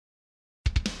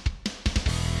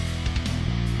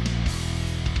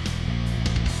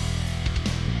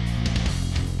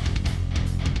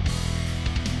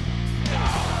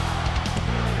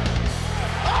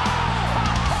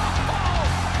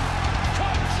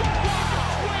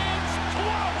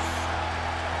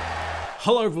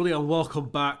Hello, everybody, and welcome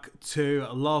back to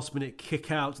Last Minute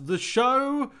Kick Out, the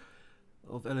show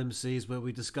of LMCs where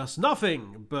we discuss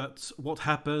nothing but what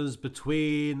happens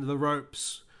between the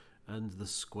ropes and the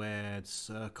squared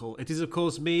circle. It is, of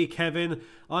course, me, Kevin.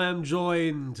 I am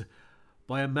joined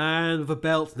by a man with a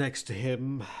belt next to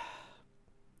him,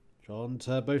 John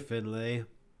Turbo Finlay.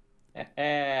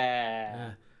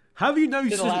 Have you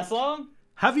noticed? Didn't last long.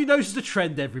 Have you noticed a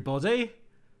trend, everybody?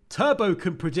 Turbo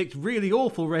can predict really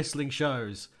awful wrestling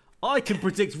shows. I can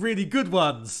predict really good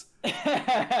ones. This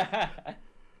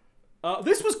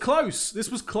was close. It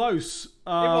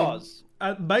was.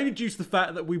 And mainly due to the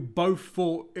fact that we both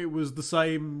thought it was the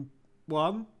same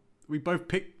one. We both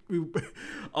picked...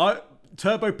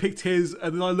 Turbo picked his,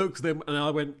 and then I looked at him and I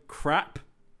went, crap.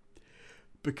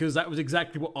 Because that was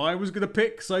exactly what I was going to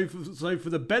pick. So for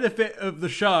the benefit of the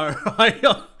show,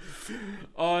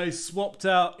 I swapped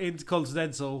out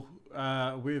Intercontinental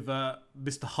with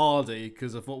Mr. Hardy,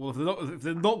 because I thought, well, if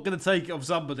they're not going to take it off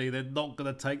somebody, they're not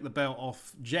going to take the belt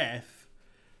off Jeff.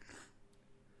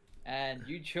 And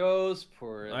you chose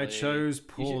poorly. I chose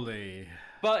poorly.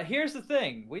 But here's the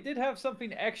thing: we did have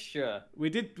something extra.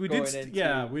 We did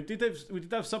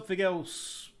have something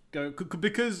else go,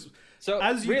 because. So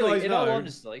as you really, guys know, all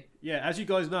honesty, as you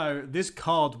guys know, this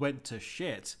card went to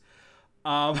shit.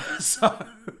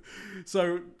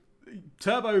 So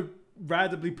Turbo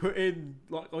randomly put in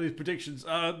like all these predictions.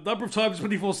 Number of times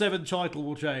 24/7 title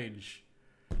will change.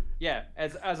 Yeah,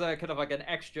 as a kind of like an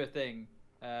extra thing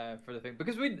for the thing,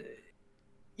 because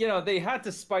they had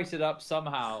to spice it up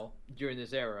somehow during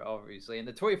this era, obviously. And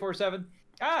the 24/7,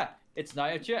 it's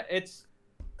it's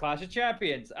Clash of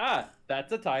Champions.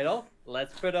 That's a title.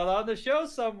 Let's put it on the show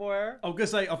somewhere. I was going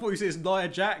to say, I thought you said it's Nia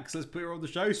Jax. Let's put her on the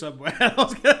show somewhere. I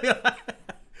was gonna...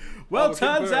 Well,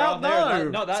 turns out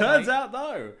no. Turns out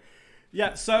no.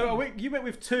 Yeah, so you went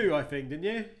with two, I think, didn't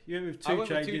you? You went with two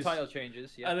changes. I went with two title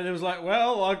changes, yeah. And then it was like,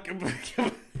 well,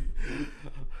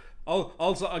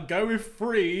 I'll go with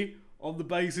three on the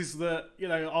basis that,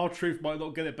 R-Truth might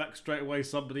not get it back straight away.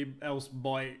 Somebody else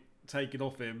might take it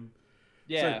off him.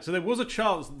 Yeah. So there was a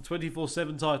chance that the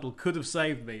 24/7 title could have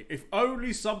saved me if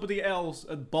only somebody else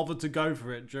had bothered to go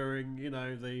for it during,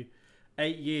 the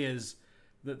 8 years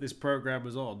that this program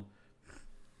was on.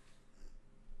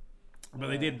 But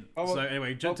they didn't. So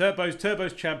anyway,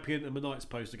 Turbo's champion, and the Night's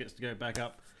poster gets to go back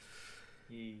up.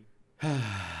 Hey,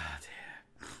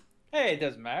 it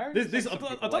doesn't matter. I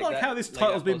don't like how this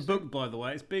title's been booked, by the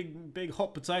way. It's being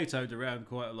hot potatoed around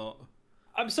quite a lot.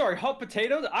 I'm sorry, hot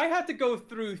potatoes? I had to go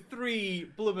through three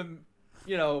blooming,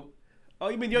 Oh,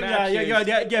 you mean but you only had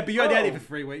it for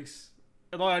 3 weeks,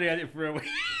 and I only had it for a week.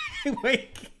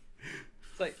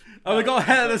 It's like, we got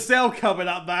Hell in a Cell coming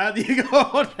up, man. You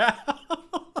got now.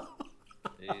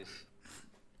 Jeez.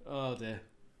 Oh dear.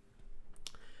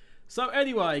 So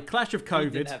anyway, Clash of COVID.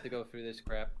 We didn't have to go through this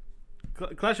crap.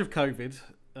 Clash of COVID.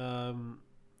 The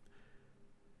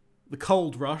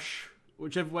Cold Rush,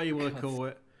 whichever way you want to call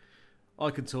it. I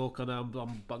can talk. I know I'm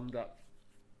bunged up.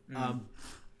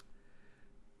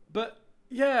 But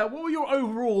yeah, what were your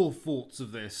overall thoughts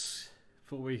of this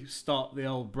before we start the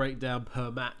old breakdown per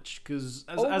match? Because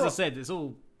as I said, it was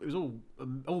all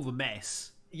the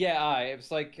mess. Yeah, it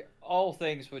was like all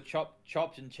things were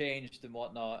chopped and changed and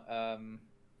whatnot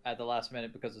at the last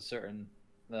minute because of certain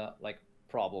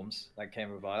problems that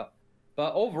came about.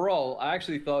 But overall, I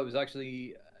actually thought it was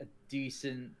actually a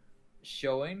decent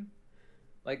showing.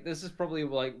 Like, this is probably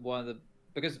like one of the,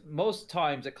 because most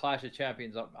times at Clash of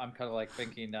Champions, I'm kind of like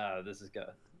thinking, this is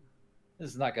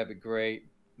not gonna be great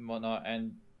and whatnot,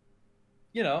 and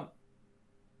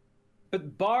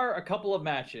but bar a couple of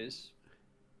matches,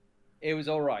 it was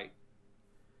all right,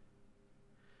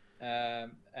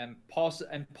 and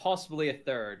possibly a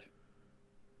third.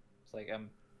 It's like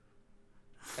I'm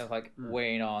kind of like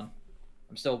weighing on.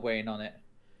 I'm still weighing on it,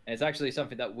 and it's actually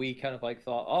something that we kind of like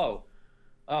thought, oh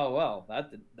well,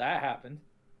 that happened.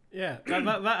 Yeah,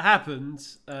 that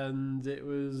happened, and it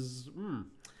was.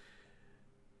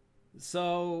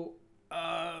 So,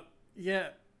 the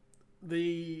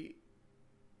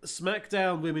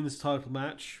SmackDown Women's Title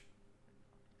match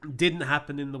didn't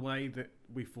happen in the way that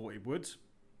we thought it would,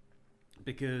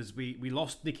 because we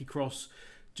lost Nikki Cross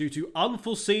due to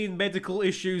unforeseen medical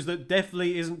issues that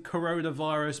definitely isn't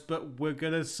coronavirus, but we're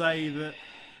gonna say that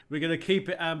we're gonna keep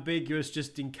it ambiguous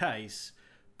just in case.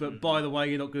 But by the way,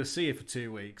 you're not going to see her for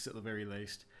 2 weeks at the very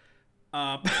least.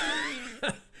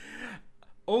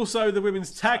 Also, the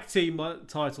women's tag team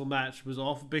title match was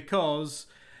off because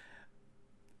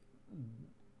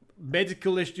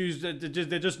medical issues. They're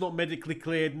just not medically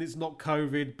cleared, and it's not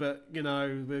COVID. But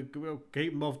we'll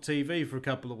keep them off TV for a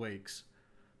couple of weeks.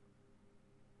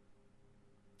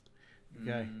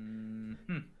 Okay.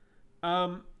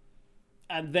 Mm-hmm.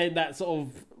 And then that sort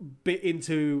of bit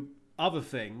into other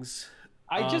things.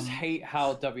 I just hate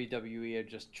how WWE are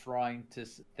just trying to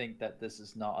think that this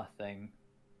is not a thing.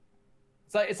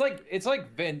 It's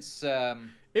like Vince.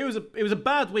 It was a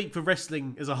bad week for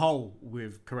wrestling as a whole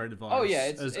with coronavirus. Oh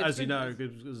yeah, as you know,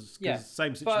 because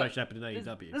same situation happened in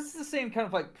AEW. This is the same kind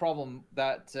of like problem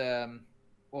that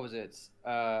what was it?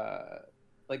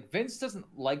 Like Vince doesn't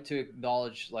like to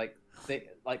acknowledge like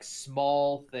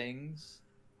small things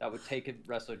that would take a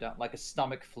wrestler down, like a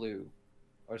stomach flu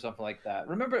or something like that.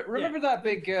 Remember that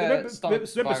big stomach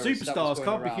virus superstars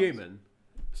can't around. be human.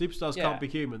 Superstars can't be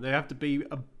human. They have to be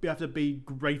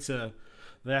greater.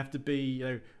 They have to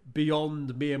be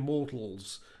beyond mere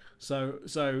mortals. So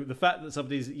the fact that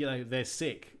somebody's they're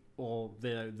sick or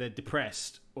they're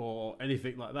depressed or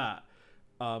anything like that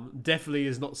definitely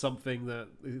is not something that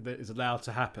is allowed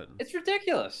to happen. It's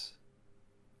ridiculous.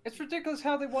 It's ridiculous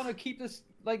how they want to keep this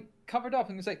like covered up,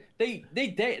 and it's like they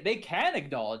can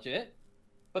acknowledge it,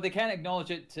 but they can't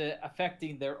acknowledge it to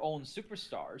affecting their own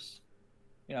superstars.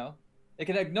 They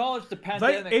can acknowledge the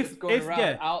pandemic that's going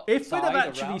around outside. If they'd have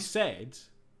actually said,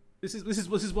 this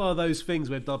is one of those things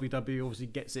where WWE obviously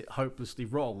gets it hopelessly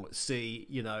wrong. See,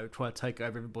 try to take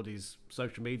over everybody's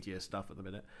social media stuff at the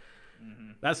minute.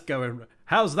 Mm-hmm. That's going.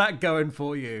 How's that going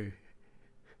for you?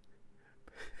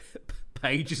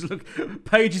 Paige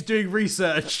is doing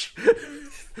research.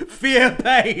 Fear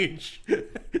Paige.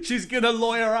 She's gonna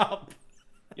lawyer up.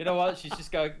 You know what? She's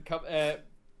just going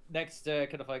next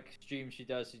kind of like stream she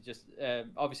does. She just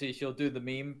obviously she'll do the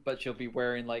meme, but she'll be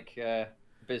wearing like a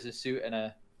business suit and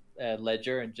a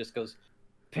ledger, and just goes,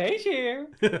 "Paige here."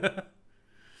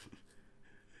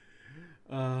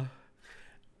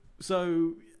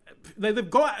 So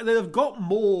they've got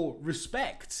more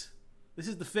respect. This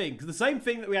is the thing, because the same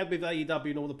thing that we had with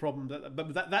AEW and all the problem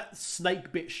that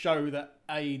snake bit show that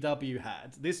AEW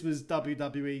had. This was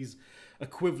WWE's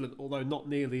equivalent, although not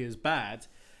nearly as bad.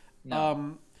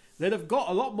 No. They'd have got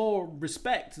a lot more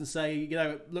respect and say,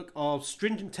 look, our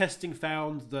stringent testing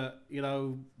found that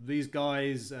these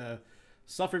guys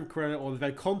suffering corona, or they've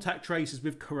had contact traces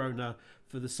with corona.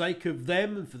 For the sake of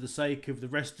them and for the sake of the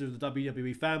rest of the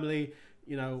WWE family,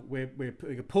 we're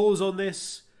putting a pause on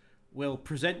this. We'll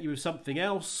present you with something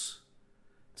else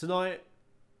tonight.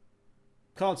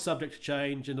 Card's subject to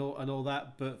change and all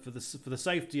that, but for the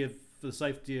safety of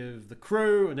the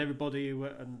crew and everybody,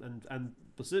 and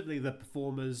specifically the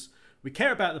performers, we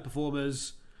care about the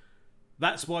performers.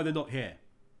 That's why they're not here.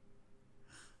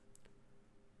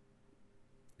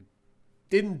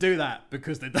 Didn't do that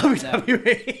because they're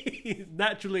WWE. No.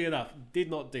 Naturally enough,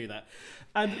 did not do that.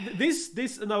 And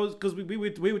this, and I was, because we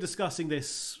were discussing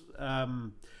this.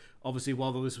 Obviously,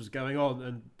 while all this was going on,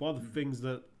 and one of the things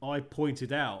that I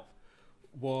pointed out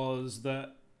was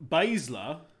that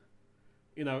Baszler,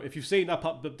 if you've seen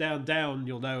Up, Down, Down,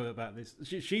 you'll know about this.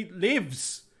 She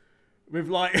lives with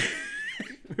like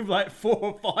 4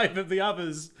 or 5 of the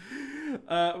others,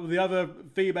 the other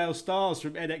female stars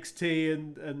from NXT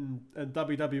and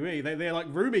WWE. They're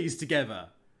like roomies together.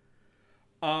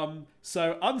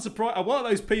 So unsurprised, one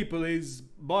of those people is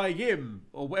Mia Yim,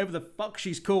 or whatever the fuck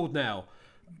she's called now.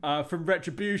 From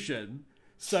Retribution.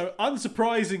 So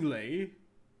unsurprisingly,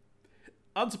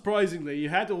 you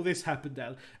had all this happen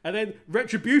down, and then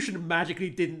Retribution magically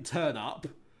didn't turn up,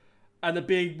 and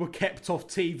were kept off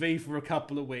TV for a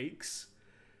couple of weeks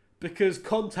because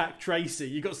contact tracing.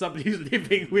 You got somebody who's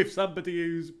living with somebody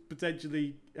who's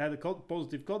potentially had a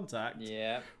positive contact.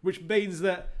 Yeah. Which means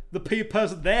that the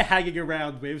person they're hanging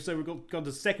around with. So we've gone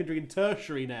to secondary and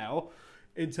tertiary now.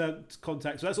 In terms of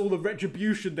contact, so that's all the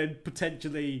Retribution then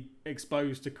potentially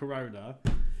exposed to corona.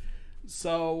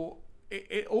 So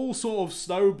it all sort of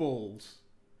snowballed,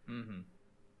 and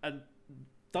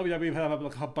WWE have had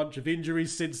like a bunch of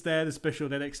injuries since then, especially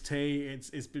on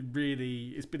NXT. It's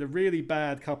been a really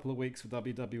bad couple of weeks for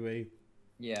WWE.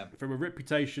 Yeah, from a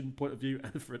reputation point of view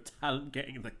and for a talent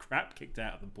getting the crap kicked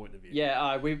out of them point of view.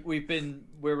 Yeah,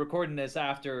 we're recording this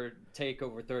after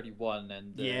Takeover 31,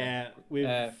 and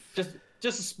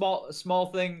just a small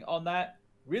thing on that.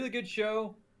 Really good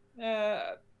show,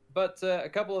 but a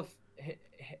couple of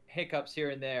hiccups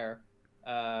here and there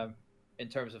in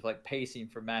terms of like pacing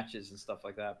for matches and stuff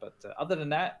like that. But other than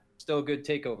that, still a good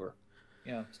Takeover.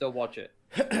 Still watch it.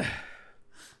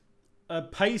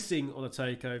 Pacing on a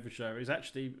takeover show is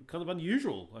actually kind of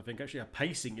unusual. I think actually a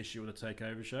pacing issue on a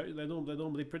takeover show. They're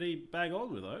normally pretty bang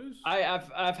on with those.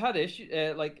 I've had issues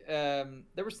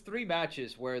there was 3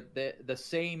 matches where the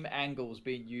same angle was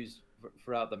being used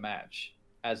throughout the match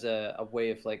as a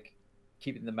way of like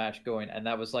keeping the match going, and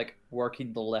that was like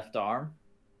working the left arm.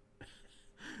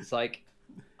 It's like,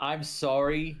 I'm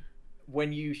sorry,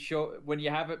 when you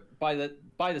have it by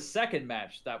the second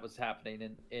match that was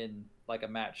happening in like a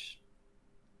match,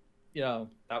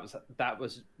 that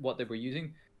was what they were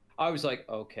using. I was like,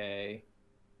 okay,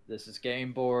 this is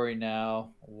getting boring now.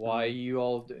 Why you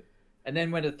all do? And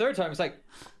then when the third time, it's like,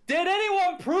 did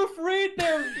anyone proofread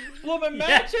their blooming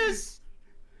matches?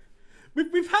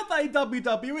 We've had that in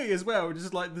WWE as well,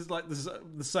 just like there's like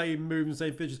the same moves and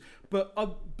same finishes. But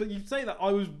you say that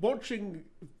I was watching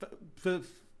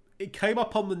it came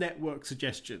up on the network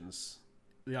suggestions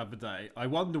the other day. I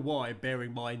wonder why, bearing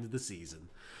in mind the season.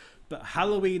 But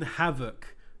Halloween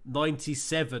Havoc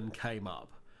 97 came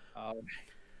up,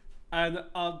 and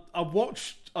I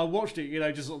watched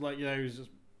it. Just sort of like just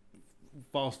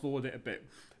fast forward it a bit,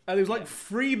 and it was like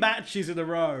 3 matches in a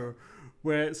row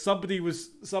where somebody was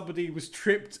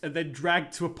tripped and then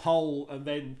dragged to a pole and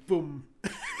then boom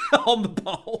on the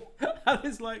pole, and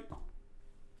it's like,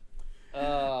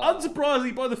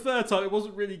 unsurprisingly, by the third time it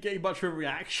wasn't really getting much of a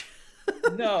reaction.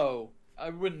 No, I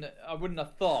wouldn't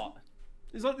have thought.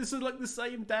 It's like this is like the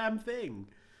same damn thing.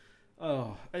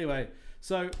 Oh, anyway,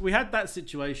 so we had that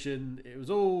situation. It was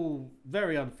all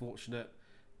very unfortunate.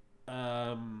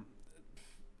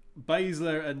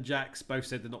 Baszler and Jax both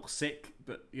said they're not sick,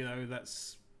 but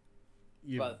that's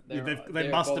they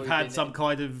must have had some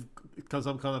kind of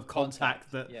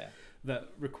contact that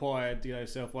required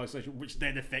self-isolation, which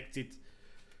then affected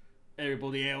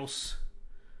everybody else.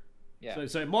 Yeah.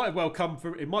 So it might well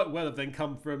have then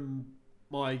come from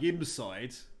my Yim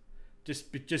side,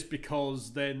 just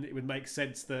because then it would make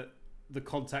sense that the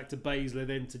contact to Baszler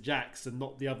then to Jax and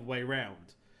not the other way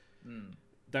around.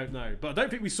 Don't know, but I don't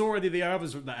think we saw any of the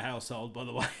others from that household, by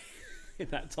the way. In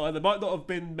that time, they might not have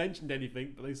been mentioned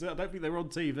anything, but I don't think they were on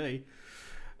TV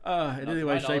in any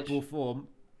way, shape, or form.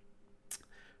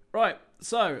 Right,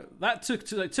 so that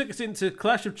took us into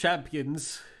Clash of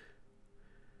Champions,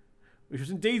 which was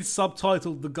indeed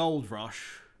subtitled The Gold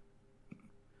Rush.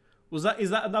 Is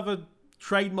that another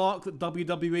trademark that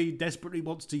WWE desperately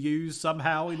wants to use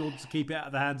somehow in order to keep it out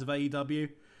of the hands of AEW?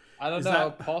 I don't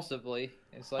know, possibly.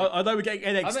 It's like, I know we're getting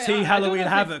NXT Halloween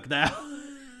Havoc now.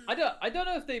 I don't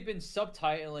know if they've been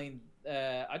subtitling.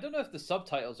 I don't know if the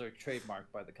subtitles are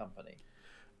trademarked by the company.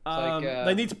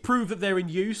 They need to prove that they're in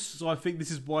use, so I think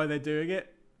this is why they're doing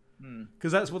it.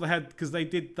 Because that's what they had. Because they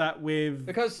did that with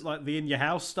like the In Your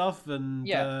House stuff,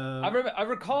 and I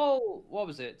recall, what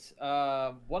was it?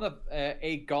 One of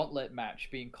a gauntlet match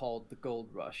being called the Gold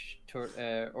Rush,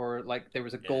 or like there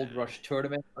was a Gold Rush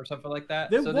tournament or something like that.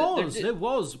 There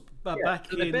was back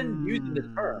so they've been using the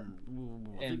term.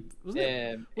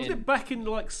 Wasn't it back in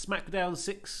like SmackDown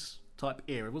 6 type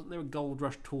era? Wasn't there a Gold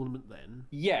Rush tournament then?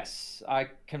 Yes, I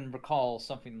can recall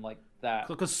something like that.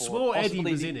 Because swore Eddie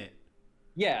was in it.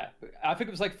 Yeah, I think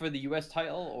it was like for the US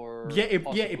title, or it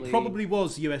probably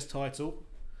was US title.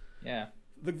 Yeah,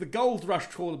 the Gold Rush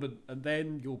tournament, and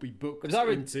then you'll be booked. It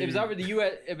was either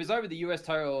the US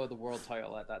title or the world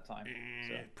title at that time.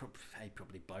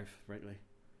 Probably both, frankly.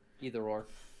 Either or.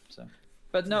 So,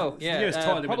 but no, the US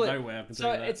title went nowhere. I can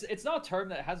tell you that. It's not a term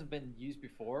that hasn't been used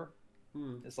before.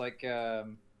 It's like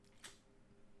in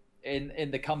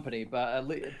the company, but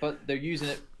they're using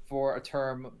it for a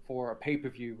term for a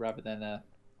pay-per-view rather than a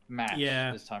match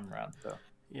this time around. So.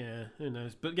 Yeah, who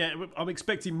knows? But yeah, I'm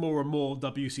expecting more and more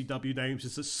WCW names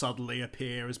just to suddenly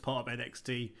appear as part of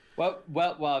NXT. Well, I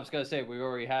was going to say we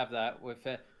already have that with.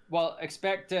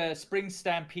 Expect Spring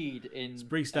Stampede in.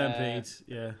 Spring Stampede,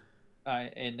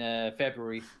 in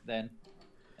February then,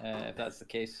 if that's the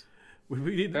case. They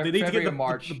need to get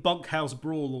the bunkhouse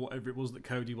brawl or whatever it was that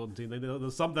Cody wanted.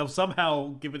 They'll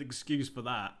somehow give an excuse for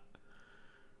that.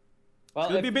 Well,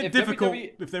 it'd be a bit difficult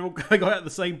if they were going to go out of the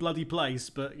same bloody place,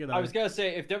 but I was gonna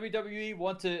say, if WWE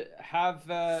want to have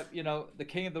the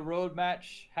King of the Road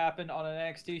match happen on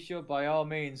an NXT show, by all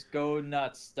means, go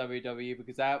nuts, WWE,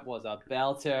 because that was a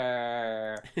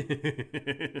belter.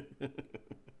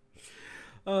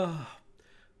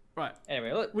 Right.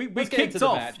 Anyway, we kicked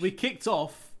off. We kicked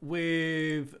off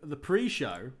with the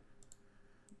pre-show,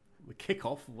 the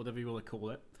kickoff, whatever you want to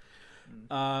call it.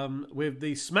 With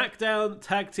the SmackDown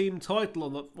Tag Team title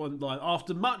on the one line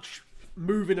after much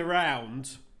moving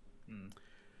around,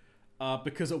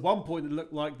 because at one point it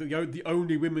looked like the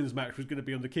only women's match was going to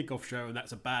be on the kickoff show, and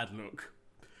that's a bad look.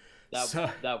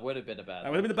 That would have been a bad.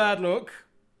 That would have been a bad look,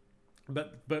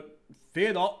 but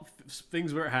fear not,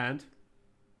 things were at hand.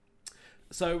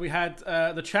 So we had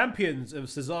the champions of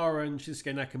Cesaro and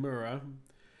Shinsuke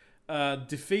Nakamura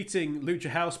defeating Lucha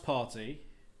House Party.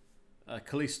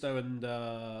 Kalisto and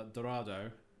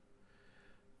Dorado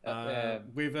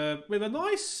with a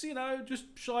nice,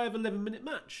 just shy of 11-minute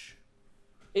match.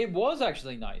 It was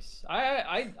actually nice.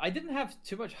 I didn't have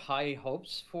too much high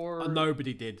hopes for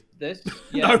nobody did this.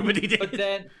 Yeah. Nobody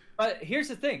did. But here's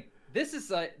the thing. This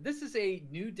is a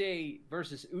New Day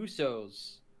versus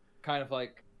Usos kind of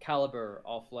like caliber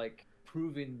of like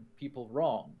proving people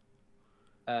wrong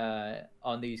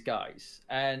on these guys,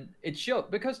 and it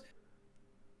showed because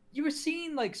you were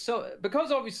seeing like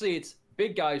because obviously it's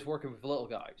big guys working with little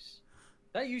guys.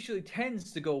 That usually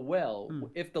tends to go well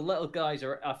if the little guys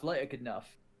are athletic enough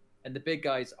and the big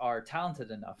guys are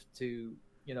talented enough to,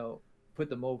 put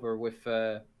them over with,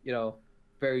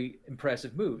 very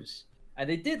impressive moves. And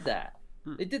they did that.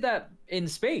 They did that in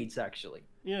spades, actually.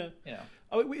 Yeah.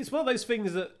 I mean, it's one of those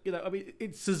things that,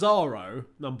 it's Cesaro,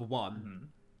 number one. Mm-hmm.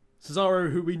 Cesaro,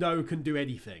 who we know can do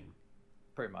anything.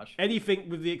 Pretty much. Anything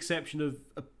with the exception of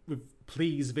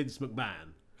please Vince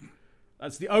McMahon.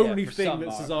 That's the only thing that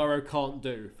Cesaro can't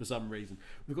do for some reason.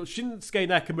 We've got Shinsuke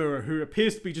Nakamura, who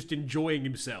appears to be just enjoying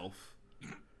himself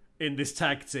in this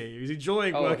tag team. He's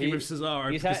enjoying working with Cesaro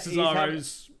because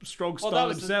Cesaro's strong style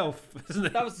himself, isn't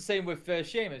it? That was the same with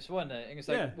Sheamus, wasn't it? It's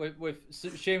like with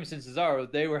Sheamus and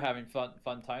Cesaro, they were having fun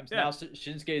times. Yeah. Now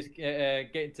Shinsuke's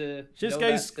getting to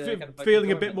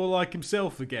feeling a bit more like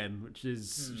himself again, which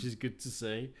is good to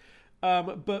see.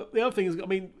 But the other thing is,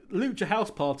 Lucha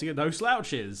House Party are no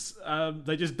slouches.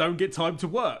 They just don't get time to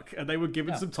work, and they were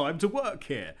given some time to work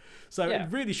here. So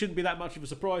it really shouldn't be that much of a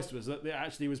surprise to us that it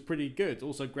actually was pretty good.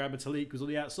 Also, Grandma Talik was on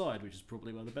the outside, which is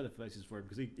probably one of the better places for him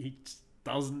because he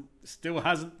still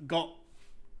hasn't got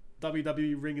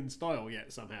WWE ringing style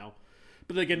yet somehow.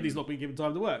 But again, he's not been given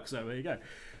time to work, so there you go.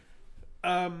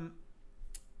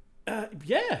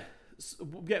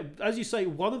 As you say,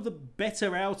 one of the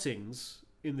better outings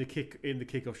in the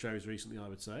kickoff shows recently, I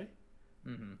would say.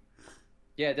 Mm-hmm.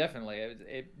 Yeah, definitely.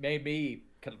 It made me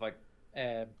kind of like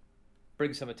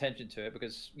bring some attention to it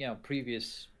because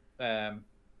previous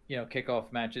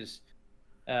kickoff matches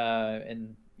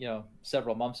in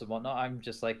several months and whatnot, I'm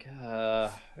just like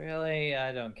really,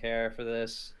 I don't care for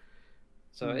this.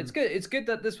 So it's good. It's good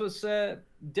that this was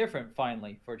different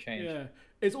finally for a change. Yeah,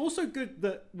 it's also good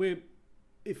that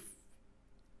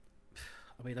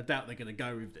I doubt they're going to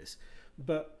go with this.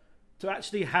 But to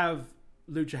actually have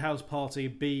Lucha House Party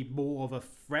be more of a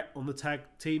threat on the tag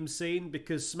team scene,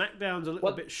 because SmackDown's a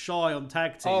little bit shy on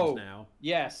tag teams now.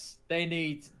 Yes, they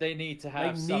need to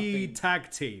have. They need tag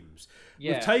teams.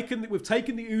 Yeah. We've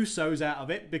taken the Usos out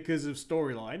of it because of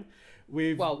storyline.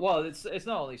 Well, it's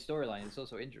not only storyline; it's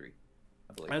also injury,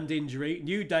 I believe. And injury.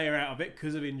 New Day are out of it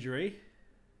because of injury.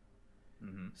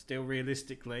 Mm-hmm. Still,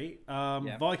 realistically,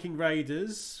 Viking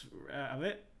Raiders are out of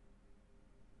it.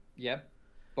 Yeah,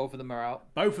 both of them are out.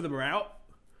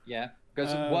 Yeah,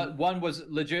 because one was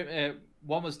legit.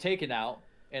 One was taken out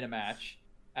in a match,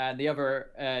 and the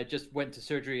other just went to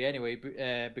surgery anyway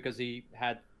because he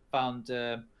had found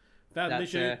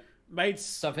made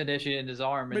something issue in his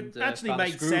arm. But and actually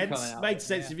made sense. Made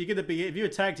sense if you're a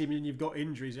tag team and you've got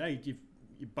injuries. Hey, you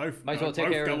both might as well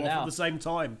take care of them now at the same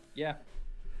time. Yeah,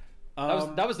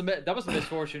 that was the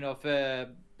misfortune of the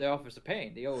Office of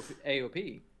Pain, the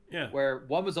AOP. Yeah. Where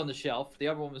one was on the shelf, the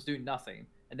other one was doing nothing,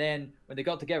 and then when they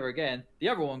got together again, the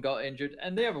other one got injured,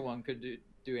 and the other one couldn't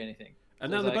do anything.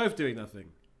 And now they're both doing nothing.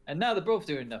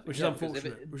 Which is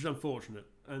unfortunate.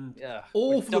 And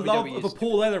all for the love of a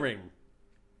Paul Ellering,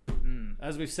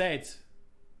 as we've said.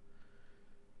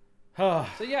 So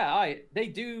they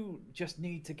do just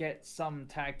need to get some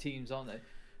tag teams on it.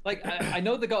 Like I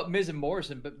know they got Miz and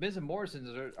Morrison, but Miz and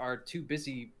Morrison are too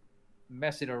busy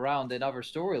messing around in other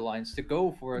storylines to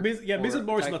go for it. Miz and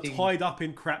Morrison are tied up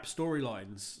in crap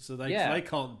storylines, so they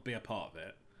can't be a part of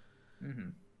it. Mm-hmm.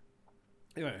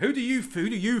 Anyway, who do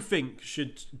you think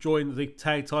should join the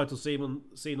tag title scene on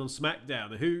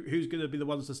SmackDown? Who's going to be the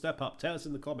ones to step up? Tell us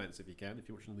in the comments if you can, if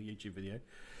you're watching the YouTube video.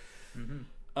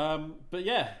 Mm-hmm. But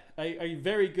yeah, a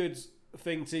very good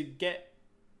thing to get.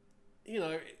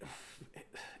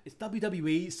 It's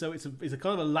WWE, so it's a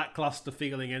kind of a lackluster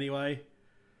feeling anyway.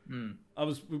 I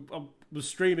was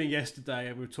streaming yesterday,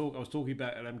 and I was talking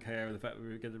about LMKO and the fact that we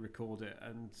were going to record it,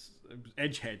 and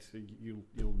Edgehead, who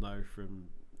you'll know from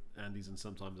Andy's and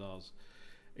sometimes ours,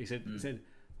 he said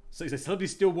somebody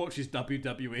still watches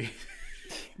WWE.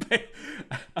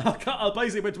 I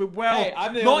basically went to him,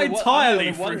 not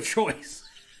entirely through choice.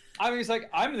 It's like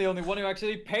I'm the only one who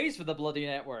actually pays for the bloody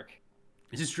network.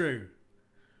 This is true,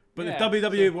 but if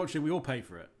WWE are watching, we all pay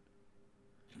for it.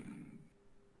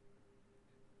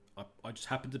 I just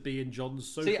happen to be in John's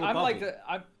social bubble. Unlike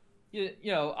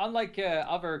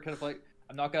other kind of like,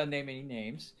 I'm not gonna name any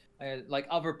names, like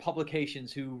other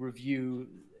publications who review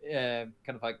kind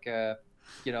of like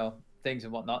things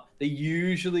and whatnot. They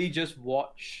usually just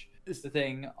watch the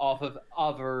thing off of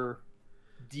other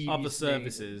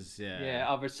services, yeah,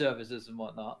 other services and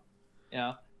whatnot. You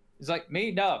know, it's like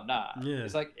me, nah. Yeah.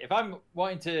 It's like if I'm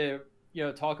wanting to,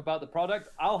 talk about the product,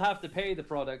 I'll have to pay the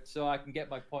product so I can get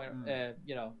my point.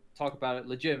 Talk about it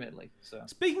legitimately. So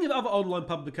speaking of other online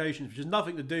publications, which has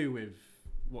nothing to do with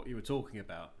what you were talking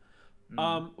about,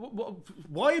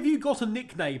 why have you got a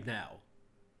nickname now?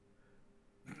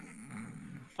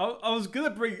 I was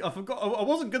gonna bring. I forgot. I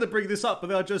wasn't gonna bring this up, but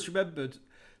then I just remembered.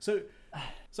 So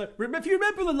if you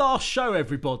remember the last show,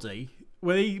 everybody,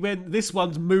 when this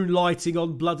one's moonlighting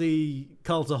on bloody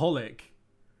Cultaholic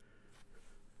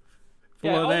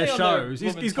for one of their shows,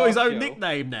 he's got his own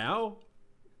nickname now.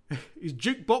 He's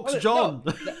Jukebox John.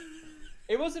 No,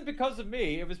 it wasn't because of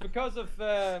me. It was because of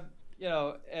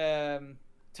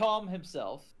Tom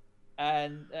himself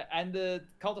and the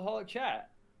Cultaholic chat.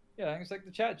 It's like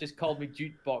the chat just called me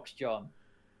Jukebox John.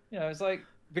 It's like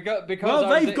because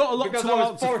they've got a lot to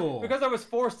answer for because I was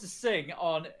forced to sing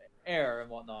on air and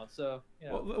whatnot. So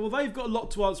well, they've got a lot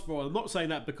to answer for. I'm not saying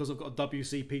that because I've got a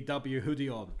WCPW hoodie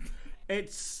on.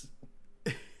 It's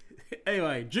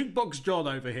anyway, Jukebox John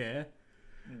over here,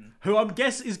 who I'm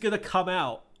guessing is going to come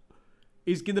out.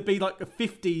 Is going to be like a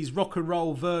 50s rock and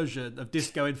roll version of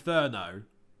Disco Inferno.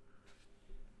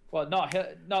 Well, not.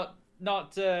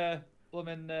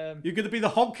 You're going to be the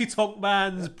Honky Tonk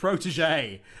Man's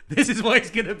protege. This is what it's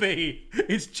going to be.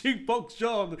 It's Jukebox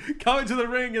John coming to the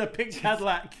ring in a pink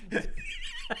Cadillac.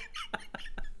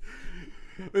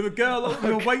 with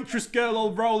a waitress girl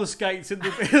on roller skates in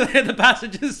the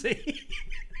passenger seat.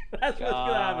 That's what's going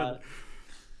to happen.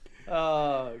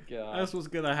 Oh god. That's what's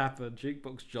going to happen.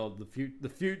 Jukebox John,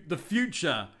 the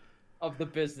future of the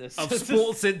business of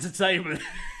sports entertainment.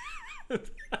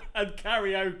 And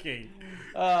karaoke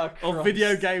of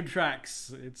video game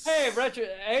tracks.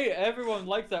 Hey, everyone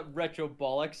likes that retro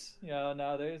bollocks.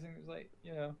 Nowadays it's like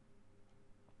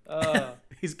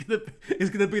he's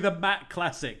gonna be the Matt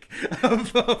Classic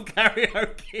of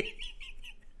karaoke.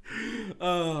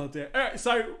 Oh dear. All right,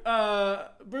 so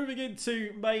moving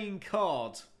into main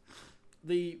card,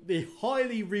 the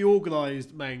highly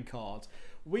reorganized main card,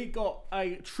 we got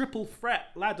a triple threat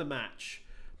ladder match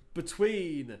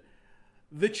between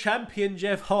the champion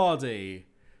Jeff Hardy,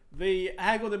 the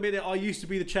hang on a minute, I used to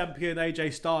be the champion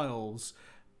AJ Styles,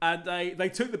 and they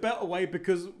took the belt away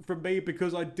from me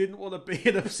because I didn't want to be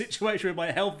in a situation where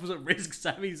my health was at risk.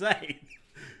 Sami Zayn.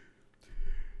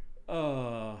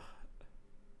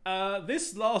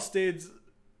 This lasted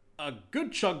a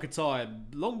good chunk of time,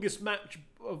 longest match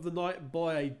of the night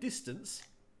by a distance.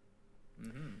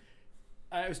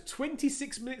 It was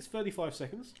 26 minutes 35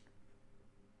 seconds.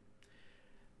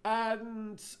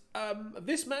 And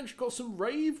this match got some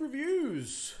rave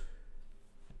reviews.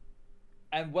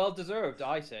 And well deserved,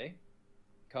 I say.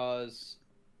 Because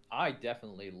I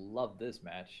definitely loved this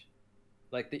match.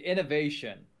 Like the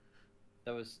innovation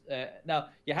that was... now,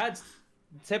 you had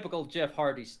typical Jeff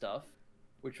Hardy stuff,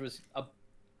 which was a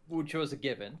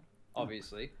given,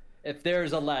 obviously. If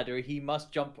there's a ladder, he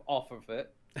must jump off of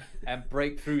it and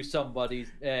break through somebody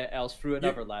else through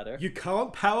another ladder. You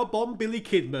can't powerbomb Billy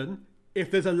Kidman. If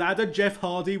there's a ladder, Jeff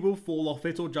Hardy will fall off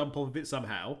it or jump off of it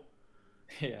somehow.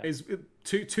 Yeah. Is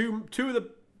two of the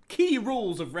key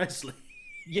rules of wrestling.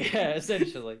 Yeah,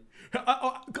 essentially.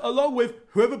 Along with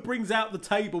whoever brings out the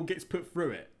table gets put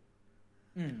through it.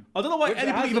 I don't know why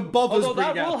anybody even bothers bringing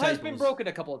out tables. That rule has been broken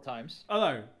a couple of times. I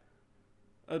know.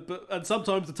 And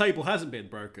sometimes the table hasn't been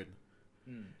broken.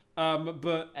 And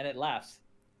it laughs.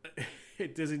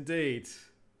 It does indeed.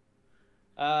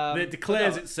 It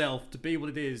declares itself to be what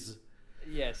it is.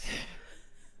 Yes.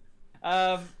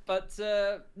 No,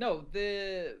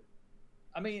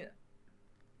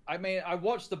 I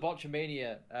watched the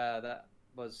Botchamania. That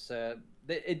was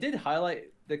it did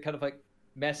highlight the kind of like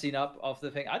messing up of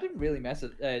the thing. I didn't really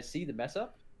see the mess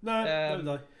up.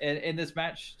 No. In this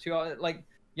match too, like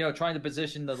trying to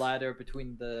position the ladder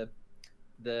between the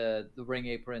ring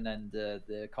apron and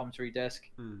the commentary desk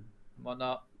and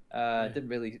whatnot. Didn't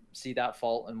really see that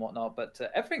fault and whatnot, but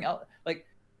everything else, like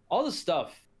all the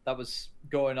stuff that was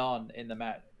going on in the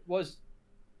match was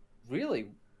really,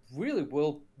 really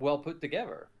well put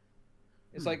together.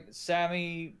 It's like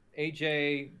Sami,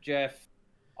 AJ, Jeff,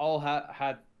 all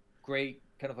had great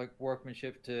kind of like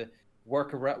workmanship to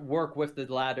work with the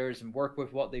ladders and work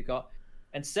with what they got,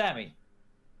 and Sami,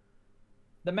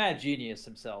 the mad genius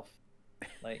himself,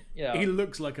 like he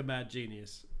looks like a mad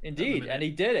genius. Indeed, and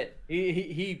he did it.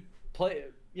 He played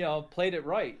it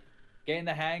right, getting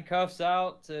the handcuffs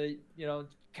out to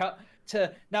cut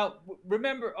to. Now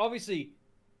remember, obviously,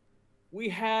 we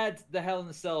had the Hell in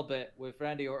a Cell bit with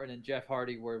Randy Orton and Jeff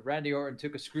Hardy, where Randy Orton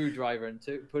took a screwdriver and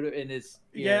put it in his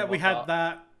ear. Yeah, we had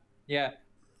that. Yeah.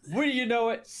 Wouldn't you know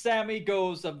it, Sammy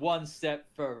goes one step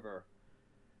further.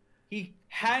 He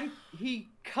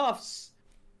cuffs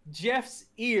Jeff's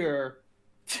ear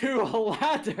to a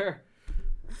ladder.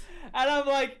 And I'm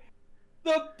like,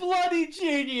 the bloody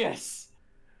genius!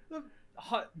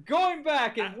 Going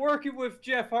back and working with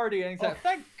Jeff Hardy, and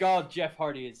thank God Jeff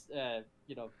Hardy is,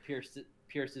 pierced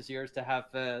his ears to have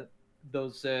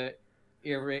those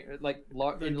earring, like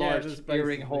enlarged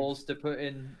earring holes to put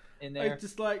in there. It's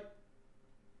just like,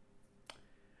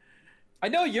 I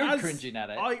know you're cringing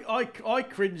at it. I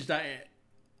cringed at it.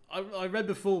 I read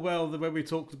the full well when we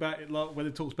talked about it, like when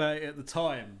they talked about it at the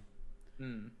time.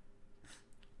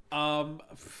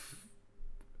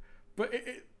 But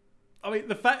I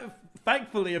mean,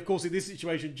 thankfully, of course, in this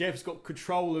situation, Jeff's got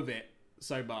control of it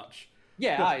so much.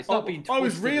 Yeah, it's not being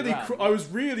twisted around. I was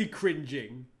really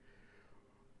cringing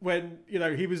when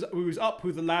he was up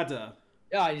with the ladder.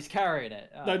 Yeah, he's carrying it.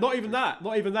 No, not even that.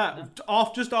 Not even that.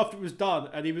 No. Just after it was done,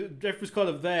 and Jeff was kind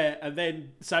of there, and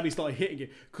then Sammy started hitting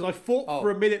it. Because I thought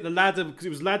for a minute the ladder,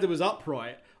 because ladder was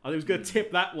upright, and it was going to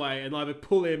tip that way, and either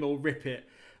pull him or rip it,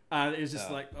 and it was just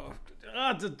no.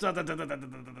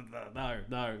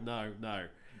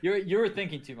 You were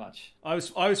thinking too much. I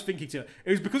was thinking too much.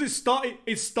 It was because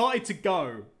it started to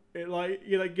go. It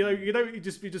you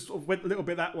just sort of went a little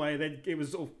bit that way, and then it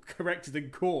was sort of corrected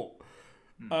and caught.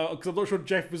 Because I'm not sure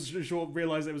Jeff was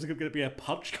realised there was going to be a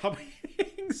punch coming.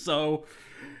 So,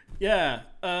 yeah.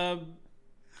 The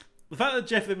fact that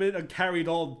Jeff then carried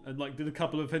on and did a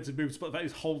couple of offensive moves, but the fact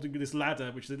he's holding this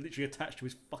ladder, which is literally attached to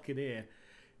his fucking ear,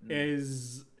 it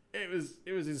was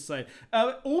insane.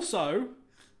 Also,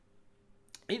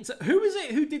 who is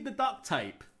it who did the duct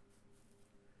tape?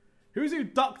 Who is it who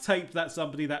duct taped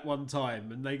somebody that one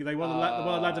time, and they won a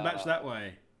ladder match that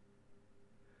way?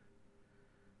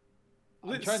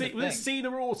 Was it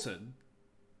Cena Orton?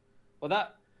 Well,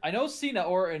 I know Cena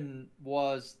Orton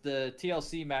was the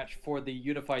TLC match for the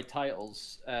unified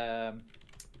titles, and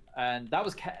that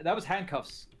was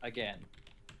handcuffs again.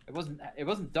 It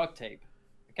wasn't duct tape.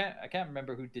 I can't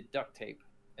remember who did duct tape.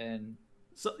 And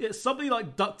somebody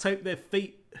duct taped their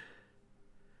feet.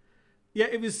 Yeah,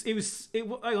 it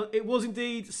was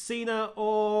indeed Cena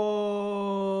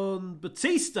on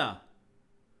Batista.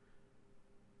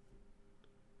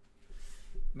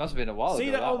 Must have been a while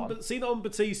ago. Cena on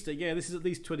Batista. Yeah, this is at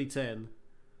least 2010.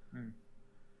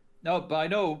 No, but I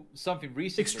know something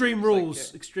recent. Extreme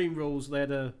Rules. Extreme Rules. They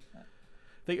had a. I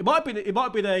think it might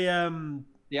have been a.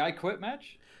 The I Quit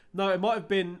match. No, it might have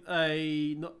been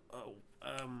a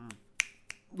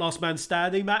Last Man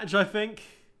Standing match. I think.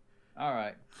 All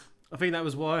right. I think that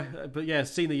was why, but yeah,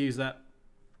 Cena used that.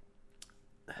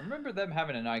 I remember them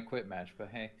having an I Quit match, but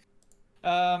hey.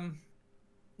 No,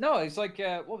 it's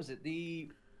what was it? The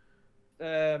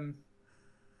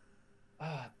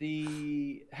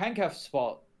handcuff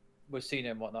spot with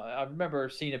Cena and whatnot. I remember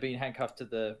Cena being handcuffed to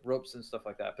the ropes and stuff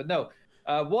like that. But no,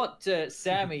 what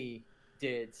Sammy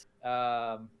did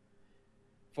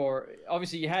for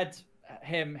obviously you had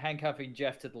him handcuffing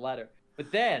Jeff to the ladder, but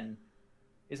then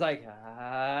it's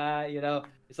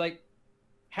it's like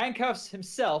handcuffs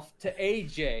himself to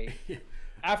AJ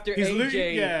after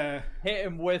AJ hit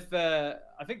him with I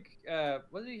think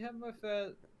what did he hit him with?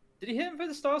 Did he hit him for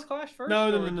the Stars Clash first?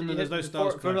 No. There's no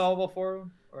Stars Clash. For normal for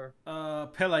him, or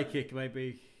Pele kick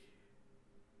maybe.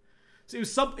 So it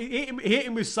was he hit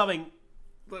him with something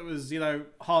that was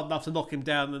hard enough to knock him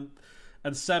down,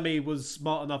 and Sammy was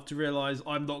smart enough to realise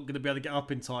I'm not going to be able to get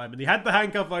up in time, and he had the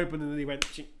handcuff open, and then he went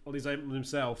on his own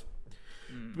himself.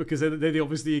 Because then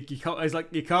obviously you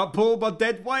can't pull my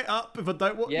dead weight up if I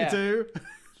don't want you to.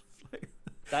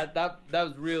 that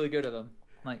was really good of him.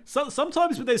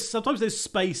 Sometimes there's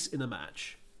space in a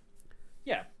match.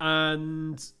 Yeah.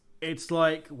 And it's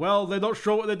well, they're not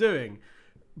sure what they're doing,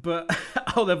 but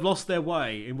they've lost their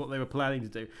way in what they were planning to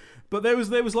do. But there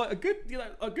was a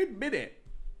good minute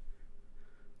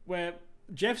where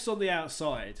Jeff's on the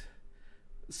outside,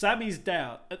 Sammy's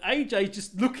down, and AJ's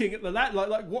just looking at the ladder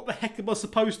like what the heck am I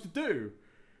supposed to do?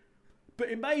 But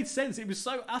it made sense. It was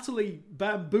so utterly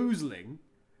bamboozling.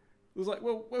 It was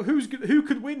well, who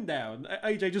could win now? And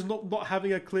AJ just not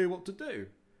having a clue what to do.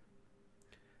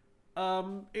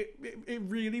 It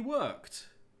really worked.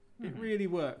 It really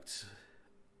worked.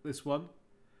 This one.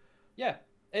 Yeah,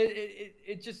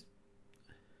 it just.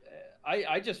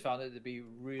 I just found it to be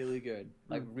really good,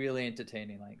 really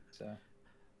entertaining, so.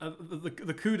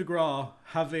 The coup de grace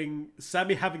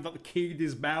Sammy having the key in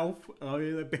his mouth, be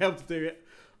able to do it,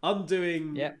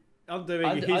 undoing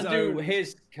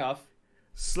his cuff.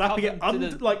 slapping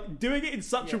it like doing it in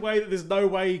such a way that there's no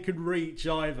way he can reach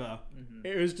either.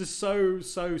 It was just so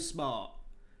smart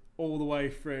all the way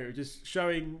through, just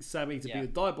showing Sammy to be a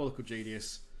diabolical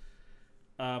genius.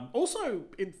 Also,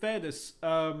 in fairness,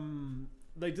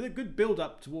 they did a good build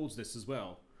up towards this as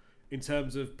well, in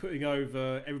terms of putting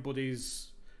over everybody's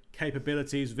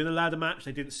capabilities within a ladder match.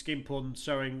 They didn't skimp on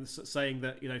saying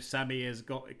that, you know, Sammy has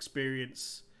got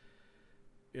experience,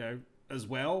 you know, as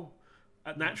well.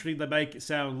 And naturally, they make it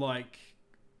sound like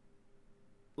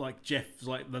Jeff's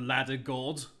like the ladder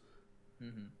god.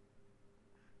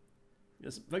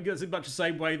 Yes, I think that's in much the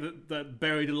same way that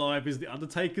Buried Alive is the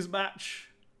Undertaker's match.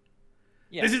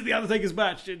 Yeah. This is the Undertaker's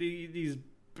match, and he's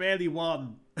barely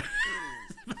won.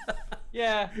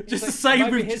 Just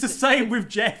the same with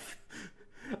Jeff.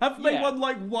 Have they won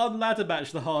like one ladder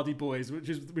match, the Hardy Boys, which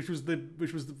was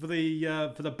for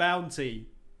the bounty,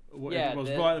 whatever it was,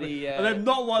 and they've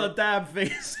not won a damn thing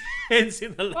since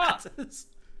in the ladders.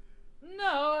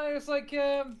 No, it's like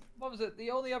what was it?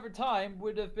 The only other time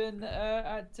would have been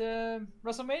at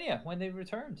WrestleMania when they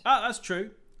returned. Ah, that's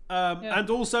true. And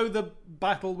also the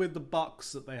battle with the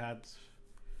Bucks that they had.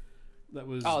 That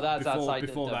was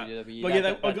before that.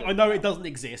 WWE. But I know it doesn't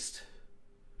exist.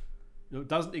 No, it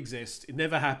doesn't exist. It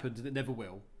never happened, and it never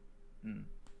will.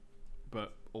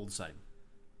 But all the same.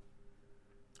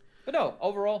 But no,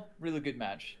 overall, really good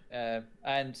match.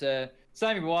 And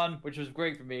Sammy won, which was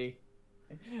great for me.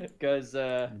 Because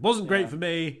it wasn't great for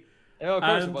me. No, of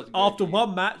course it wasn't great after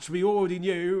one match, we already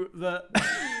knew that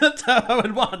Turbo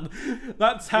had won.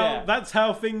 That's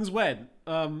how things went.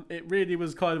 It really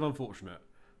was kind of unfortunate.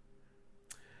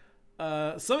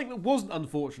 Something that wasn't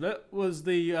unfortunate was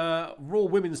the Raw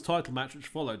Women's title match which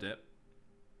followed it,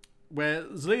 where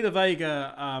Zelina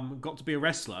Vega got to be a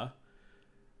wrestler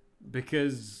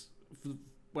because,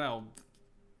 well,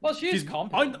 she's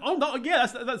competent. I'm not. Yeah,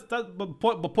 that's my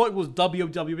point. My point was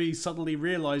WWE suddenly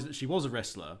realised that she was a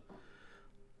wrestler,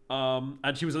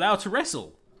 and she was allowed to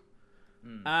wrestle,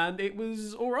 and it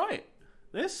was all right.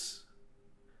 It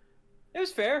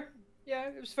was fair. Yeah,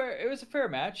 it was fair. It was a fair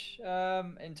match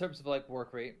in terms of like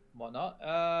work rate and whatnot.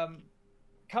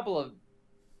 Couple of,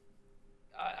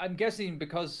 I'm guessing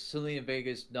because Zelina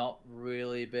Vega's not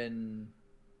really been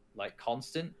like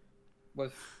constant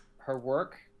with her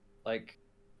work, like.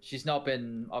 She's not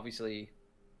been obviously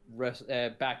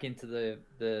back into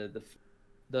the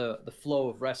flow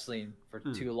of wrestling for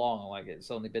too long. Like it's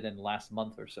only been in the last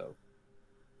month or so.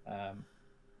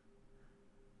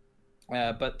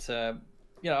 But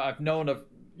you know, I've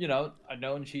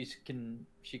known she can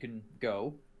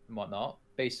go and whatnot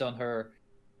based on her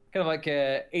kind of like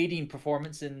aiding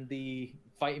performance in the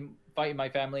fighting my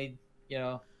family, you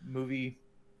know,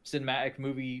 cinematic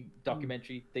movie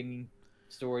documentary thing.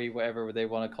 Story, whatever they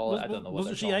want to call it. I don't know.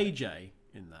 Wasn't she AJ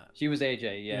in that? She was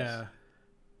AJ, yes.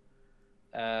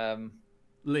 Yeah.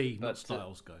 Lee, not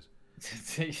Styles, guys.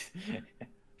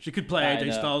 She could play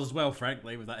AJ Styles as well,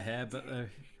 frankly, with that hair,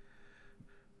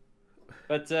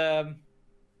 but.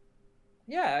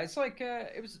 Yeah, it's like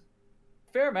it was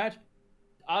a fair match.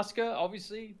 Asuka,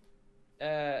 obviously,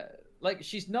 like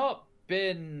she's not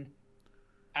been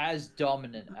as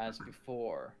dominant as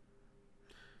before.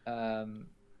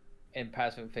 In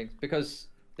past things, because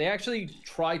they actually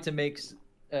tried to make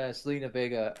Zelina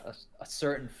Vega a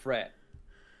certain threat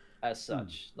as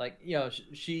such. Like, you know,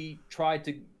 she tried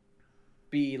to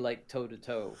be like toe to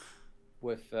toe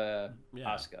with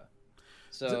Asuka.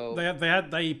 So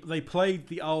they played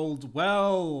the old,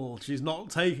 well, she's not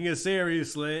taking her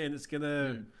seriously, and it's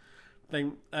gonna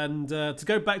thing. And to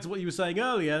go back to what you were saying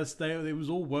earlier, it was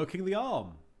all working the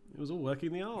arm.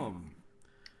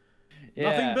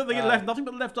 Yeah, nothing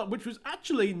but left up, which was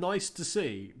actually nice to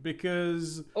see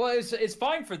because. Well, it's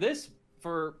fine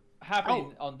for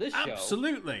happening on this show.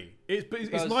 Absolutely,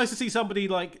 it's nice to see somebody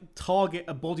like target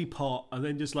a body part and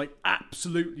then just like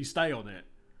absolutely stay on it.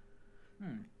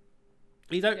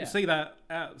 You don't see that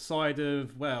outside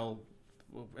of But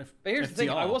here's the thing: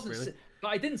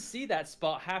 I didn't see that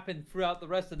spot happen throughout the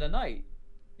rest of the night.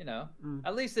 You know,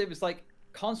 at least it was like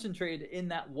concentrated in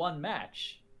that one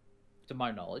match, to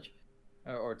my knowledge.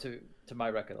 Or to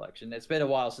my recollection. It's been a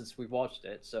while since we've watched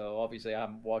it, so obviously I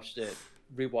haven't rewatched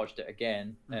it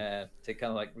again to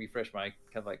kind of like refresh my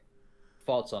kind of like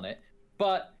thoughts on it.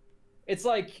 But it's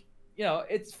like, you know,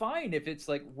 it's fine if it's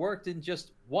like worked in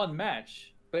just one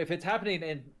match, but if it's happening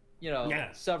in, you know,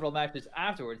 several matches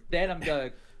afterwards, then I'm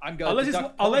going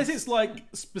unless it's like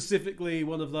specifically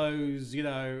one of those, you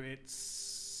know,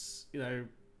 it's, you know,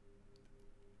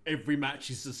 every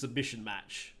match is a submission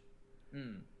match.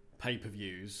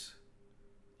 Pay-per-views,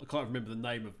 I can't remember the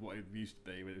name of what it used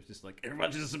to be, but it was just like every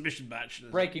match is a submission match.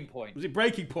 Breaking Point. Was it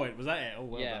Breaking Point? Was that it? Oh,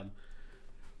 well done.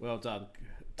 Well done.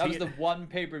 That was the one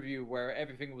pay-per-view where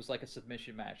everything was like a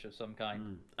submission match of some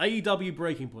kind. AEW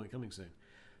Breaking Point coming soon.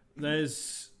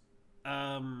 There's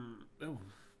oh,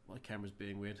 my camera's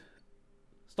being weird.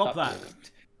 Stop that.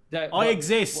 I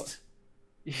exist.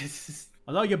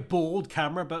 I know you're bored,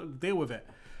 camera, but deal with it.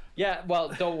 Yeah, well,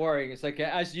 don't worry. It's like,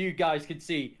 as you guys can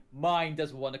see, mine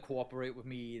doesn't want to cooperate with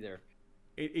me either.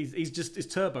 He's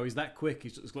Turbo. He's that quick.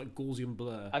 He's like Gaussian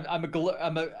blur. I'm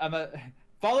a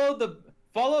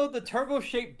follow the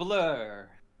turbo-shaped blur.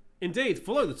 Indeed,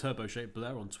 follow the turbo-shaped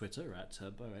blur on Twitter at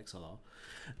TurboXLR,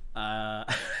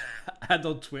 and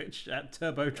on Twitch at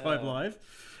Turbo Drive Live.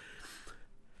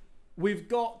 We've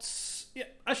got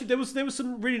actually there was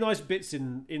some really nice bits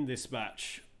in this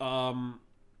match.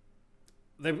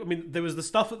 There was the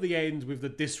stuff at the end with the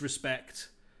disrespect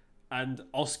and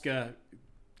Asuka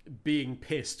being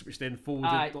pissed, which then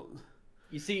forwarded.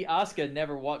 You see, Asuka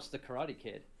never watched the Karate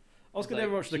Kid. Asuka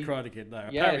never watched the Karate Kid, no.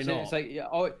 Apparently not. It's like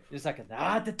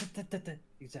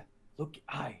look,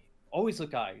 always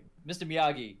look, Mr.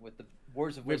 Miyagi with the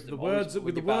words of wisdom.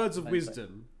 With the words of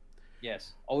wisdom.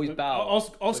 Yes, always bow.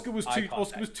 Asuka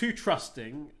was too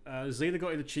trusting. Xena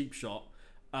got in a cheap shot.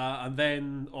 And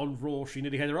then on Raw, she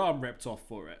nearly had her arm ripped off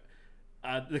for it.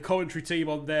 The commentary team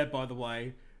on there, by the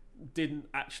way, didn't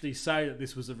actually say that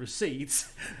this was a receipt.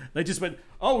 They just went,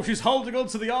 "Oh, she's holding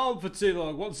onto the arm for too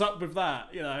long. What's up with that?"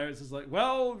 It's just like,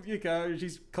 well,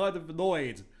 she's kind of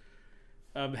annoyed.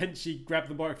 Hence, she grabbed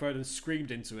the microphone and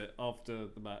screamed into it after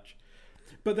the match.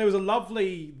 But there was a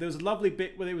lovely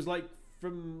bit where it was like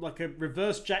from like a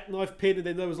reverse jackknife pin, and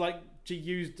then there was like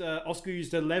Asuka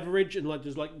used her leverage and like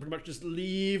pretty much just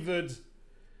levered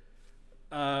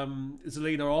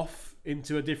Zelina off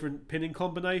into a different pinning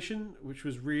combination, which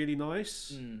was really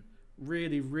nice.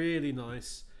 Really, really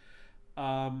nice.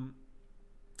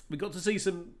 We got to see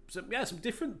some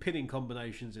different pinning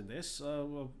combinations in this,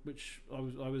 which I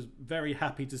was very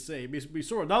happy to see. We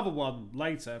saw another one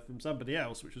later from somebody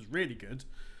else, which was really good.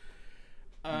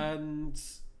 And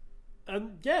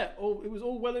yeah, it was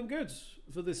all well and good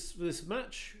for this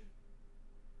match.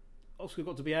 Asuka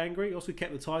got to be angry. Asuka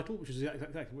kept the title, which is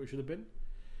exactly what it should have been.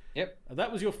 Yep. And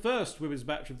that was your first women's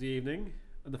match of the evening,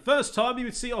 and the first time you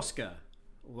would see Asuka,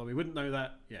 although we wouldn't know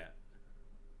that yet.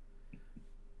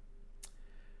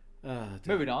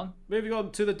 Moving on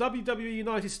to the WWE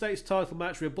United States title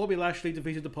match where Bobby Lashley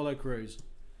defeated Apollo Crews.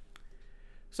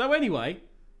 So anyway,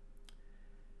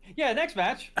 next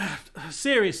match.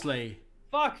 Seriously.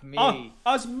 Fuck me.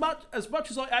 As much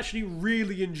as I actually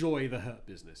really enjoy the Hurt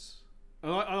Business,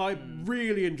 and I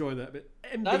really enjoy that bit.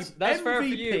 That's MVP, fair for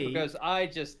you, because I'm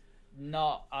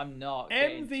not.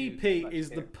 MVP is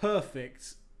the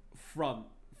perfect front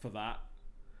for that.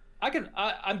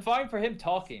 I'm fine for him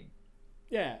talking.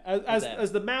 Yeah,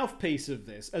 as the mouthpiece of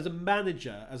this, as a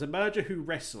manager who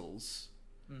wrestles,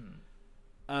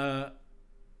 as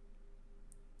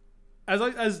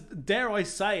dare I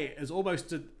say it, as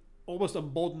almost a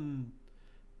modern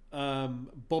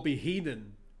Bobby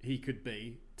Heenan he could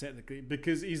be technically,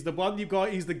 because he's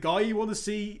the guy you want to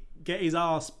see get his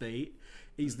ass beat.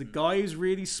 He's the guy who's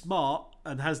really smart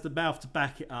and has the mouth to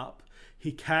back it up.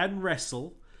 He can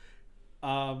wrestle.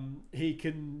 He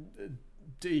can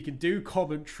do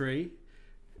commentary.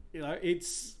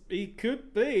 He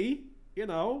could be,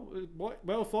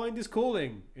 well, find his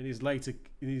calling in his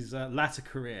latter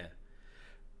career.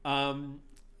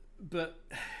 But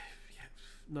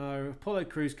no, Apollo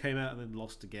Crews came out and then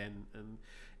lost again, and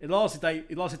it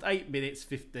lasted 8 minutes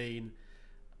 15.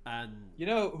 And you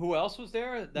know who else was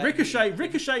there?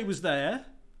 Ricochet was there.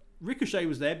 Ricochet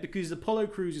was there because he's Apollo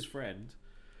Crews' friend,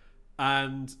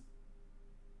 and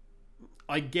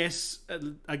I guess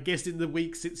in the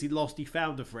week since he lost, he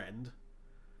found a friend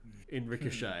in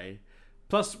Ricochet.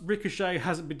 Plus, Ricochet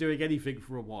hasn't been doing anything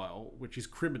for a while, which is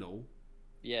criminal.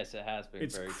 Yes, it has been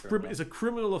very criminal. It's a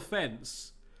criminal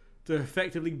offence to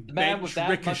effectively bench man with that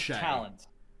Ricochet. Much talent.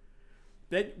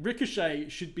 Then Ricochet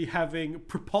should be having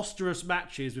preposterous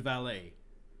matches with Ali.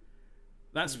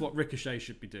 That's what Ricochet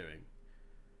should be doing.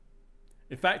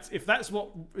 In fact, if that's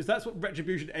what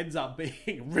Retribution ends up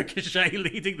being, Ricochet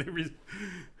leading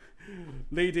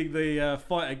the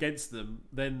fight against them,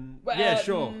 then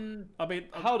sure. I mean,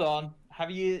 hold on.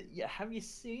 Have you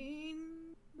seen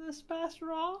this past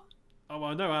Raw? Oh, well,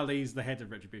 I know Ali's the head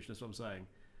of Retribution. That's what I'm saying.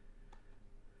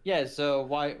 Yeah, so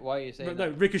why are you saying that?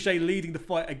 No, Ricochet leading the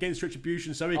fight against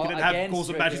Retribution so he can then have course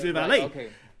of matches with Ali. Okay.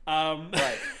 Right.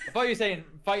 I thought you were saying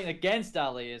fighting against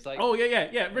Ali is like... Oh,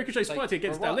 yeah. Ricochet's fighting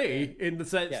against Ali in the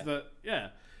sense that,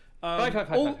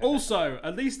 Also,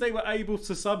 at least they were able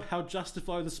to somehow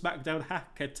justify the SmackDown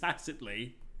hacker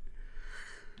tacitly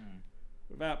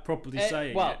without properly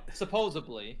saying it.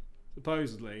 Supposedly.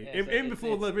 Yeah, in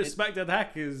before the SmackDown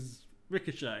hackers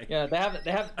Ricochet. Yeah, they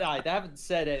haven't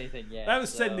said anything yet. They haven't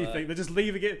said anything. They're just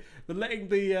leaving it. They're letting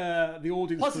the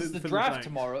audience. Plus, it's the draft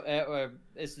tomorrow.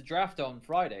 It's the draft on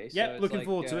Friday. So yep, looking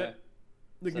forward to it.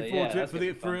 Looking forward to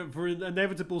it for an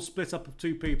inevitable split up of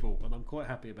two people, and I'm quite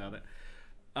happy about it.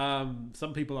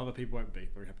 Some people, other people won't be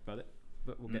very happy about it,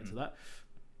 but we'll get to that.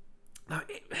 No,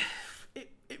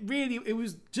 it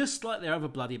was just like their other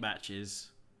bloody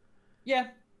matches. Yeah,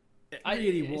 it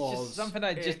really was. It's just something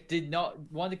I just did not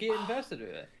want to get invested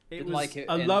in. It was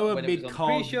a lower mid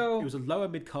card. It was a lower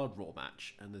mid card Raw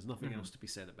match, and there's nothing else to be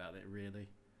said about it, really.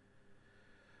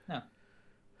 No.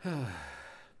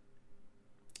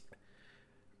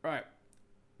 Right,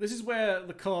 this is where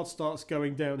the card starts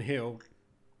going downhill.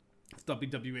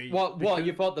 WWE. What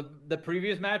you thought the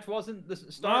previous match wasn't the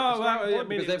start? No, I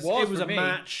mean it was a me.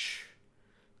 match.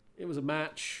 It was a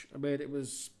match. I mean, it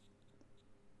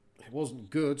wasn't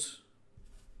good,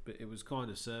 but it was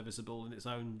kind of serviceable in its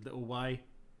own little way.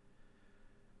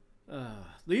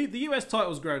 The US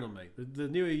title's grown on me. The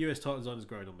newer US title design has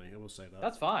grown on me. I will say that.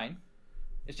 That's fine.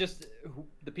 It's just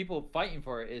the people fighting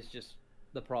for it is just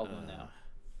the problem now.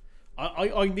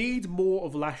 I need more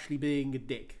of Lashley being a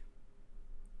dick.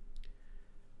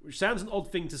 Which sounds an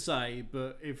odd thing to say,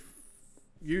 but if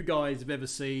you guys have ever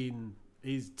seen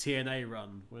his TNA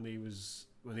run when he was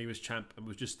champ and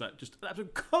was just an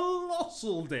absolute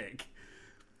colossal dick.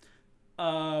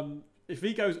 If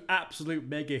he goes absolute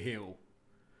mega heel,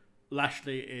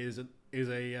 Lashley is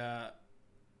a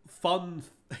fun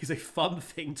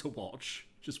thing to watch.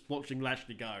 Just watching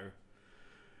Lashley go.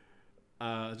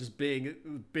 Just being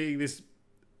this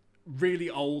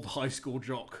really old high school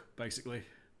jock, basically.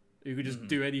 Who could just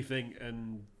do anything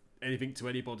to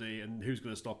anybody, and who's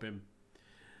going to stop him?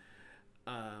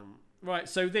 Right,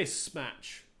 so this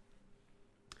match.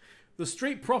 The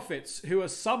Street Profits, who are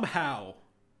somehow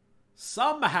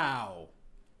still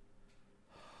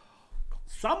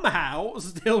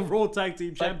Raw Tag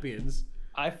Team Champions.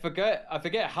 I forget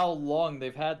how long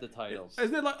they've had the titles. Are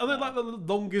they like the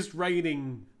longest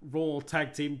reigning Raw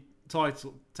Tag Team tag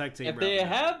team? If they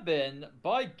have been,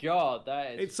 by God,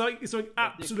 that is it's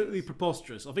absolutely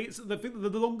preposterous. I think it's the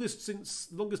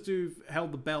longest who've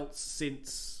held the belts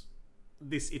since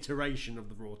this iteration of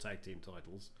the Raw Tag Team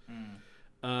titles.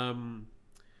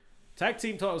 Tag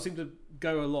team titles seem to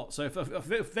go a lot. So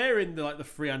if they're in the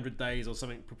 300 days or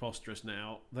something preposterous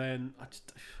now, then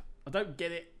I don't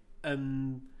get it.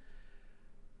 And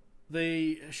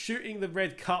the shooting the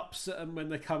red cups and when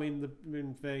they come in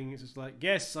the thing, it's just like,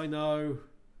 yes, I know,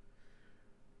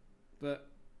 but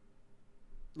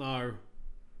no.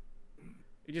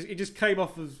 It just came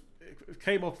off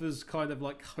as kind of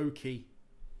like hokey.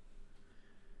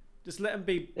 Just let them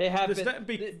be. Let them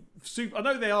be super. I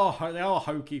know they are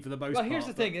hokey for the most part. Well, here's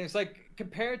the thing: it's like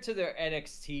compared to their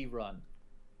NXT run,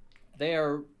 they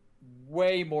are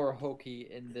way more hokey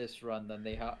in this run than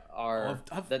they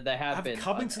than they have been.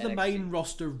 Coming to the main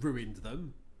roster ruined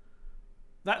them.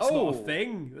 That's not a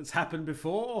thing that's happened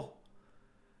before.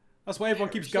 That's why everyone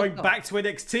keeps going back to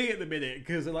NXT at the minute,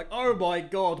 because they're like, oh my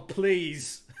God,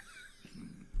 please.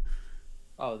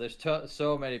 Oh, there's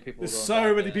so many people. There's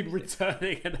so many people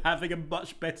returning and having a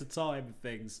much better time with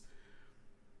things.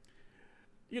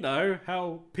 You know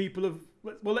how people have.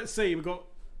 Well, let's see. We've got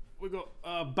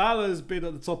Balor's been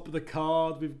at the top of the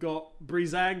card. We've got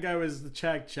Breezango as the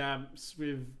Tag Champs.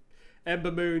 With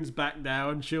Ember Moon's back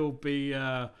now, and she'll be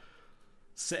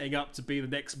setting up to be the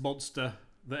next monster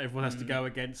that everyone has to go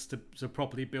against to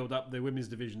properly build up the women's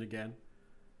division again.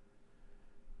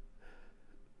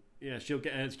 Yeah, she'll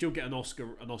get an Oscar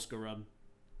run,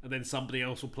 and then somebody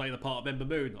else will play the part of Ember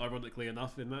Moon. Ironically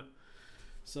enough, in that,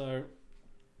 so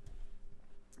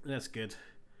that's good.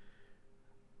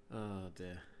 Oh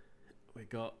dear, we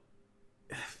got.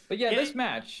 But yeah, this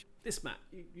match.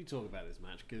 You talk about this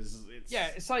match because it's. Yeah,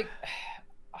 it's like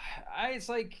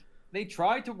they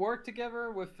tried to work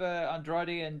together with Andrade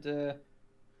and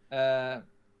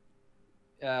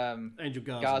Angel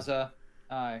Gaza.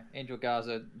 Angel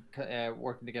Gaza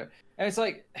working together, and it's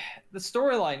like the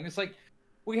storyline. It's like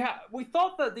we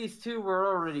thought that these two were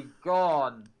already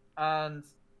gone, and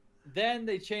then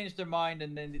they changed their mind,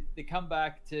 and then they come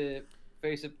back to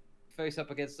face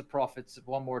up against the Profits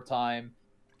one more time,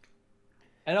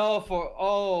 and all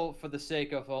for the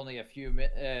sake of only a few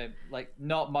like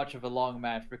not much of a long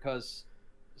match, because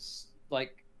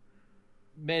like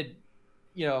mid,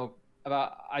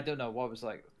 about I don't know what was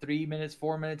like 3 minutes,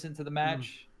 4 minutes into the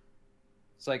match,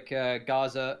 It's like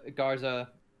Garza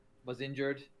was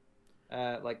injured,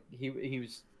 like he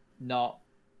was not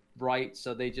right,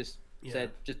 so they just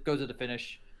said just go to the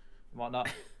finish and whatnot.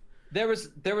 There was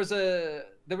a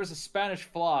Spanish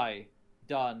fly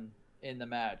done in the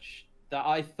match that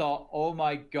I thought, oh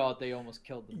my god, they almost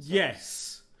killed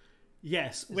themselves.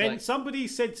 Yes. When somebody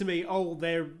said to me, oh,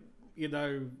 they're, you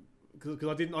know, because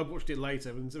I watched it later,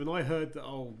 and when I heard that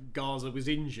Garza was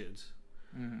injured,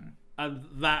 and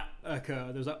that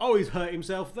occurred, it was like, oh, he's hurt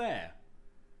himself there.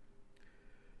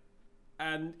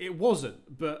 And it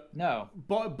wasn't, but no.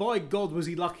 By God, was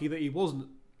he lucky that he wasn't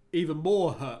even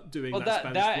more hurt doing that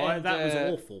Spanish fly. That was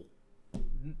awful.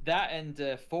 That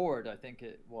and Ford, I think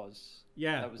it was.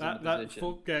 Yeah,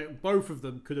 both of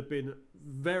them could have been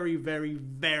very, very,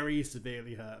 very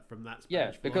severely hurt from that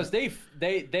Spanish fly. Because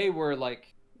they were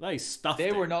like... They stuffed it.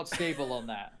 They were not stable on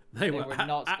that. They were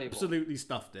not stable. Absolutely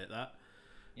stuffed it, that.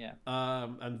 Yeah.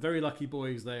 And very lucky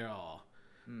boys they are.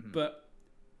 Mm-hmm. But...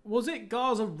 Was it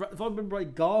Garza? If I remember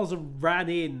right, Garza ran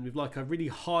in with like a really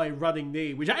high running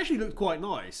knee, which actually looked quite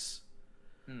nice.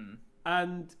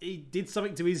 And he did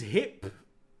something to his hip.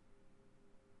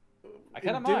 I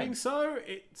kind of doing so.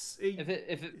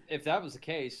 If that was the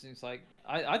case, it's like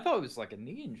I thought it was like a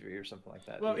knee injury or something like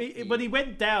that. Well, when he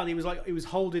went down, he was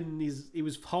holding his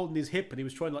hip and he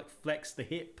was trying to like flex the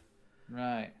hip.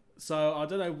 Right. So I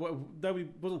don't know. Nobody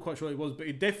wasn't quite sure what it was, but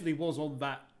it definitely was on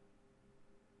that.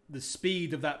 The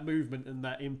speed of that movement and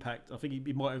that impact, I think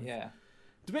he might have. Yeah.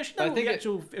 Do we actually know what the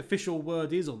actual official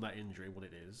word is on that injury? What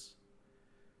it is?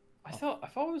 I thought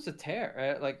it was a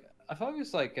tear. I thought it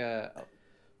was like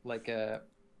a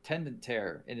tendon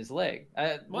tear in his leg.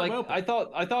 I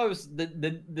thought it was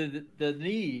the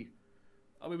knee.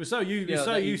 I mean, we're so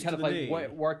used to the knee.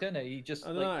 Worked in it. He just.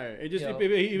 I know.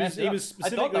 He was specifically. I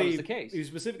thought that was the case. He was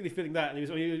specifically feeling that, and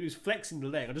he was flexing the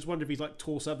leg. I just wonder if he's like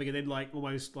tore something and then like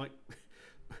almost like.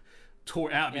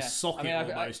 Tore it out of his socket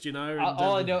almost, you know.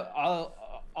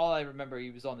 All I remember,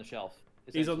 he was on the shelf.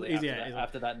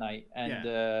 After that night,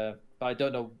 and but I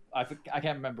don't know. I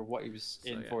can't remember what he was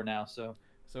in for now. So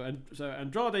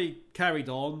Andrade carried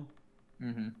on.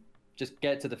 Mm-hmm. Just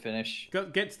get to the finish.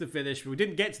 Get to the finish. We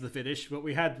didn't get to the finish. What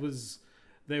we had was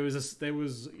there was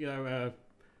a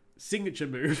signature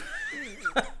move.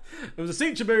 It was a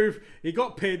signature move. He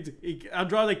got pinned.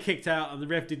 Andrade kicked out, and the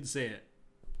ref didn't see it.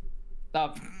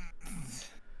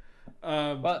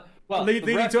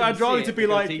 Leading to Andrade to be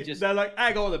like, they're like,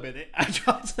 hang on a minute.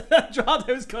 Andrade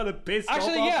was kind of pissed off.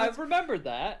 Actually, yeah, I remembered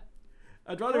that.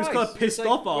 Andrade was kind of pissed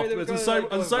off afterwards, and so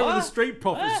were the Street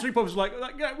Profits. The Street Profits were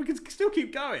like, yeah, we can still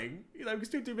keep going. You know, we can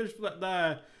still do this.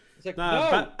 Nah. It's like,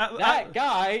 no, that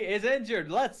guy is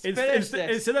injured. Let's finish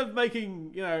this. Instead of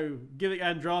giving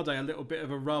Andrade a little bit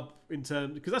of a rub in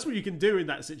terms, because that's what you can do in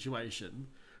that situation.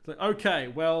 It's like, okay,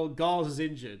 well, Garza's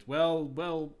injured.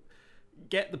 Well,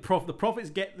 get the Profits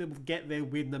get their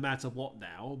win no matter what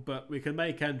now, but we can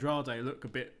make Andrade look a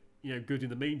bit, good in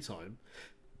the meantime.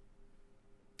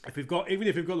 Even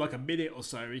if we've got like a minute or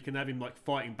so, we can have him like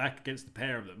fighting back against the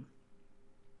pair of them,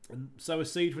 and sow a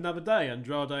seed for another day.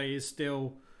 Andrade is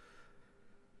still.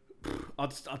 I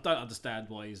don't understand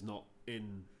why he's not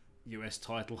in US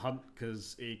title hunt,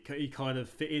 because he kind of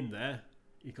fit in there.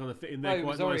 He kind of fit in there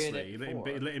quite nicely. Let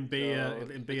him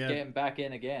be getting back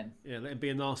in again. Yeah, let him be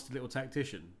a nasty little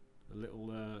tactician, a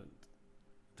little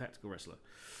tactical wrestler.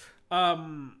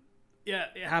 Yeah,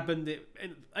 it happened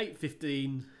in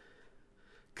 8:15.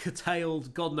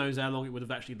 Curtailed. God knows how long it would have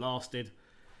actually lasted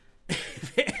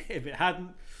if it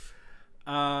hadn't.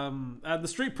 And the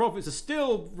Street Profits are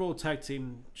still Raw Tag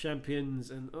Team Champions,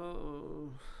 and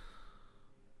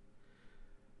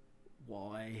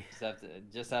why?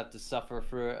 Just have to suffer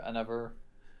through another.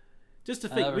 Just to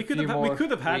think, we could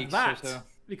have had that. So.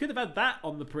 We could have had that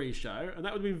on the pre-show, and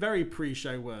that would have been very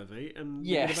pre-show worthy. And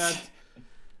yes,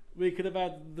 we could have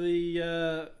had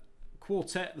the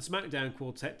quartet, the SmackDown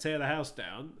quartet, tear the house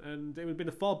down, and it would have been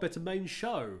a far better main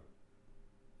show.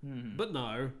 But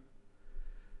no.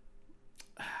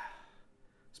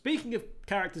 Speaking of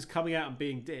characters coming out and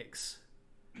being dicks,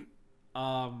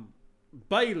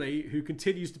 Bayley, who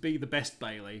continues to be the best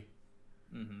Bayley,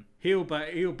 heel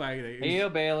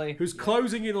Bayley, who's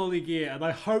closing in on the year, and I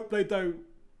hope they don't,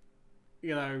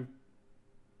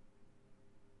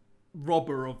 rob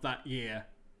her of that year,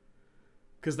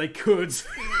 because they could.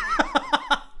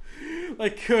 They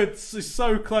could.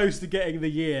 So close to getting the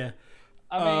year.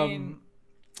 I mean.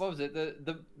 What was it?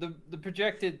 The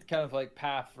projected kind of like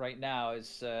path right now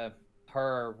is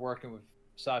her working with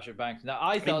Sasha Banks. Now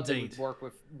I thought they would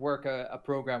work a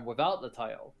program without the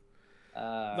title.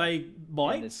 They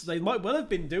might. They might well have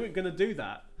been going to do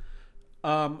that,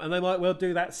 and they might well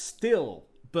do that still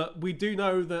but we do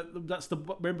know that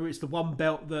remember, it's the one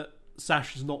belt that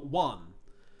Sasha's not won.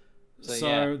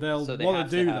 So they'll want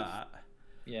to do that.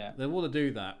 Yeah. They want to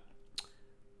do that.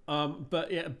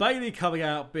 But yeah, Bayley coming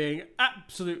out being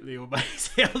absolutely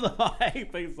amazing on the mic.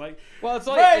 It's like, well, it's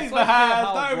like raise the hand.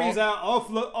 Nobody's out.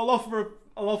 I'll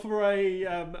offer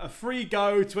a free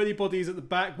go to anybody who's at the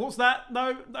back. What's that?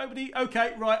 No, nobody.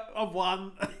 Okay, right. I've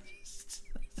won.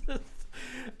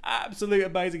 Absolutely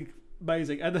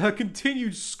amazing. And her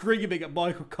continued screaming at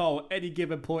Michael Cole at any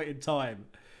given point in time.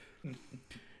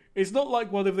 It's not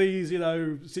like one of these,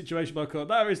 situations, Michael.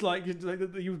 No, it's like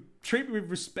you treat me with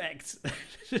respect.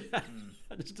 She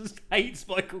just hates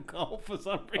Michael Cole for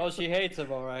some reason. Oh, she hates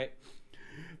him, all right.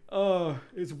 Oh,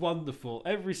 it's wonderful.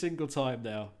 Every single time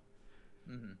now.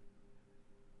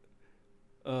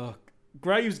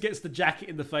 Graves gets the jacket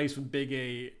in the face from Big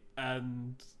E,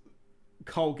 and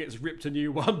Cole gets ripped a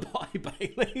new one by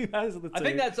Bayley. Those are the two. I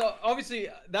think that's obviously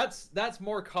that's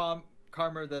more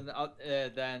calmer than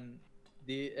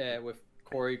the with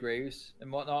Corey Graves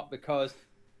and whatnot, because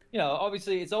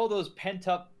obviously it's all those pent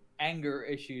up anger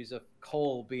issues of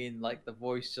Cole being like the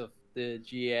voice of the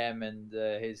GM and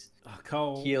his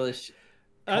Cole heelish.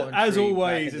 As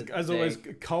always,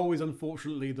 Cole is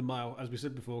unfortunately as we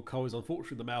said before, Cole is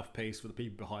unfortunately the mouthpiece for the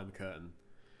people behind the curtain.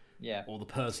 Yeah. Or the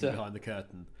person behind the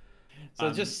curtain.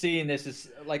 So just seeing this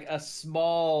is like a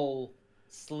small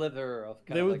sliver of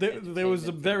there was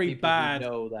a very bad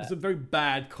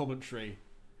commentary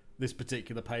this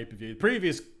particular pay-per-view. The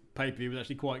previous pay-per-view was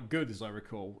actually quite good, as I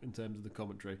recall, in terms of the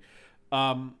commentary.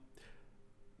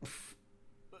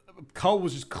 Cole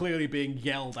was just clearly being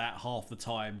yelled at half the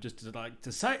time, just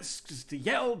to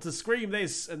yell, to scream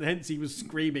this, and hence he was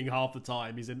screaming half the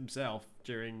time. He's himself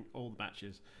during all the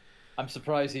matches. I'm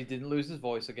surprised he didn't lose his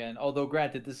voice again. Although,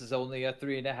 granted, this is only a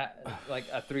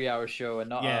 3-hour show and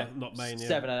not main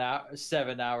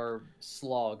 7-hour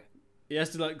slog. He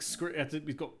has to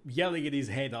he's got yelling in his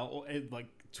head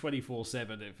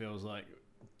 24/7. It feels like.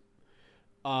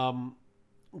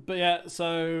 But yeah,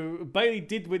 so Bayley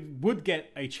would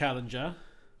get a challenger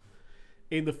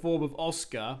in the form of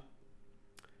Asuka,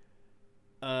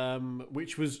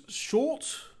 which was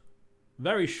short,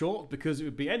 very short, because it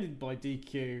would be ended by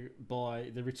DQ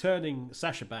by the returning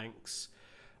Sasha Banks,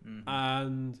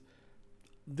 and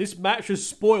this match has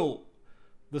spoiled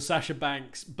the Sasha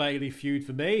Banks Bayley feud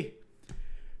for me,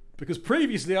 because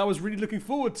previously I was really looking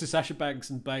forward to Sasha Banks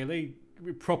and Bayley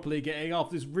properly getting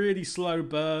off this really slow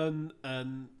burn,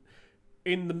 and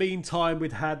in the meantime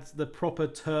we'd had the proper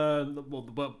turn,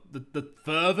 the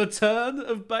further turn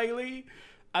of Bayley,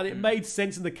 and it made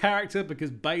sense in the character because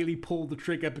Bayley pulled the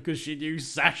trigger because she knew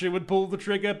Sasha would pull the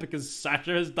trigger because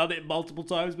Sasha has done it multiple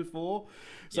times before.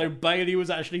 So Bayley was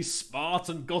actually smart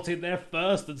and got in there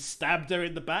first and stabbed her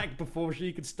in the back before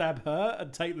she could stab her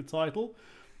and take the title.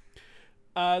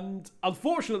 And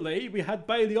unfortunately we had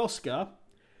Bayley Asuka,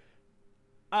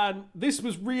 and this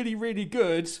was really, really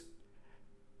good.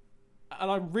 And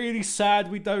I'm really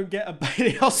sad we don't get a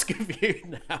Bayley Asuka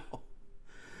feud now.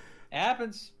 It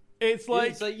happens. It's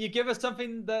like you give us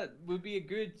something that would be a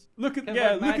good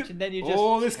match, and then you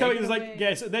just this coming is like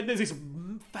yes. And then there's this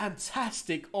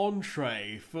fantastic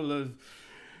entree full of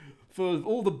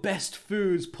all the best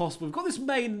foods possible. We've got this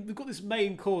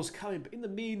main course coming, but in the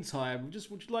meantime,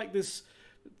 would you like this?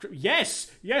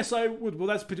 Yes, I would. Well,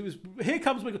 that's pretty. Here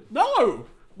comes no.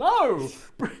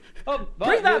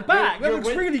 Bring that back. That looks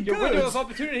really good. Your window of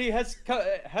opportunity has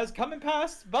come and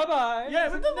passed. Bye bye. Yeah,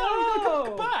 but no,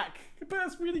 come back. But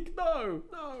that's really no,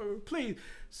 please.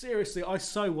 Seriously, I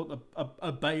so want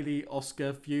a Bayley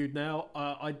Asuka feud now.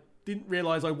 I didn't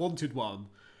realize I wanted one,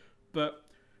 but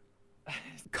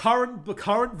the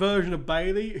current version of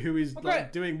Bayley, who is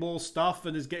doing more stuff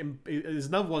and is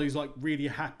another one who's like really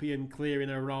happy and clear in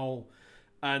her role,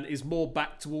 and is more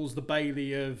back towards the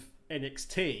Bayley of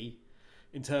NXT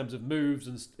in terms of moves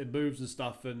and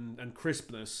stuff and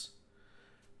crispness.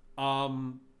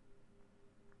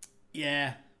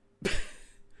 Yeah.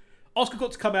 Asuka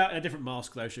got to come out in a different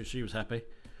mask though, so she was happy.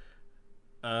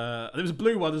 There was a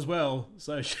blue one as well,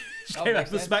 so she came out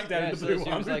to the SmackDown in the blue one.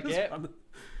 She was like,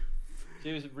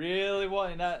 she was really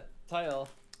wanting that title.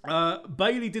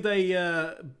 Bayley did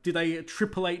a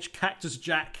Triple H Cactus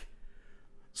Jack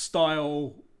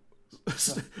style.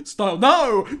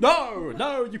 No,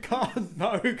 you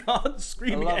can't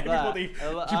scream at everybody.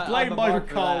 She blamed Michael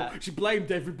Cole. She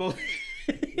blamed everybody.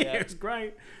 It was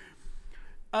great.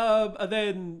 And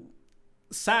then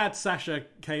sad Sasha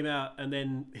came out and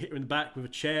then hit her in the back with a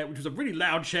chair, which was a really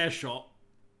loud chair shot,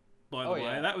 by the way.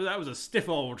 Yeah. That was a stiff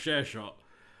old chair shot.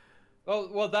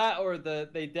 Well, that or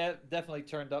they definitely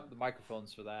turned up the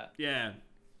microphones for that. Yeah.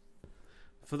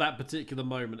 for that particular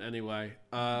moment, anyway.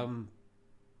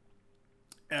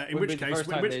 In Would which be the case, first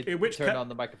time they turn on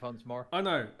the microphones more. I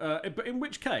know, but in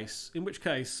which case,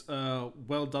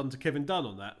 well done to Kevin Dunn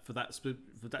on that for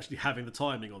actually having the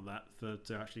timing on that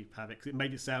to actually have it. 'Cause it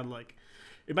made it sound like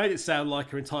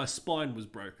her entire spine was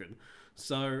broken.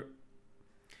 So,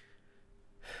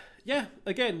 yeah,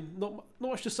 again, not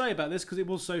much to say about this because it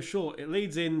was so short. It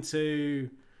leads into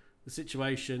the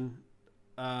situation.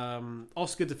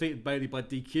 Asuka defeated Bayley by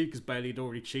DQ because Bayley had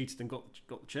already cheated and got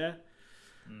the chair.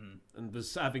 And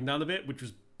was having none of it, which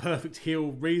was perfect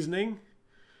heel reasoning.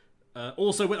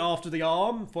 Also went after the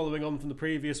arm, following on from the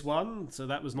previous one, so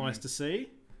that was nice to see.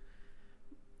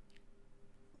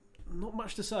 Not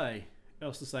much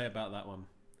else to say about that one,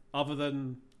 other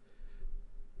than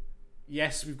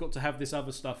yes, we've got to have this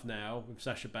other stuff now with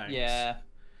Sasha Banks. Yeah,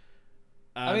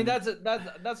 I mean that's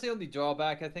the only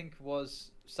drawback I think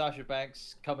was Sasha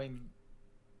Banks coming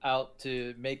out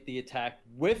to make the attack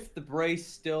with the brace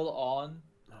still on.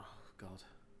 God.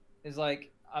 It's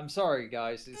like, I'm sorry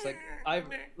guys, it's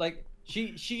like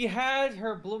she had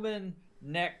her bloomin'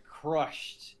 neck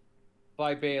crushed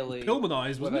by Bayley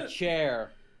Pillmanized with wasn't a it?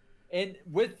 chair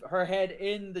with her head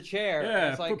in the chair. Yeah,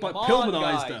 it's like, but come on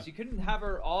Pillmanized guys, her. you couldn't have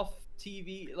her off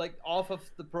TV, like off of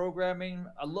the programming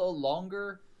a little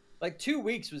longer. Like 2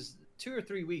 or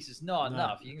 3 weeks is not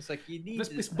enough. You need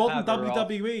this modern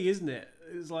WWE, isn't it?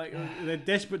 It's like they're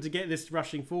desperate to get this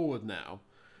rushing forward now.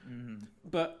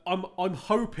 But I'm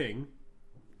hoping,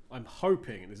 and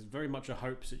this is very much a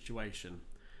hope situation,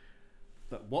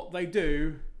 that what they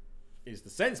do is the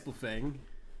sensible thing,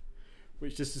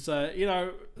 which is to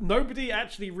say, nobody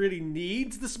actually really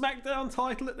needs the SmackDown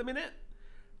title at the minute.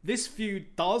 This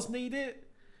feud does need it.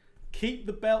 Keep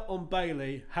the belt on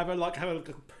Bayley. Have a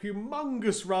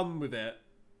humongous run with it.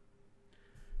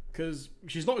 Because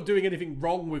she's not doing anything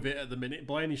wrong with it at the minute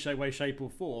by any way, shape or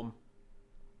form.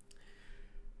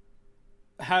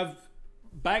 Have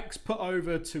Banks put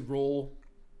over to Raw.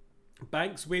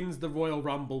 Banks wins the Royal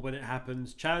Rumble when it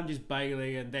happens, challenges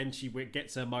Bayley, and then she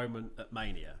gets her moment at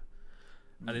Mania.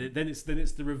 And then it's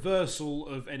the reversal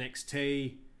of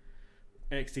NXT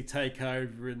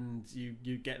Takeover, and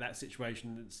you get that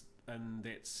situation.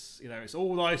 It's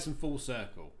all nice and full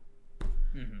circle.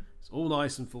 It's all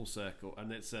nice and full circle,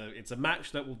 and it's a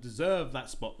match that will deserve that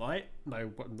spotlight.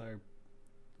 No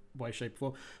way, shape, or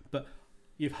form. But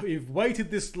you've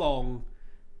waited this long.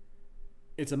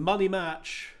 It's a money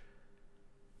match.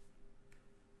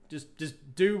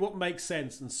 Just do what makes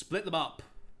sense and split them up.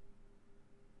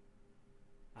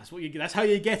 That's how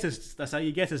you get us. That's how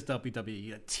you get us, WWE.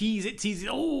 You tease it.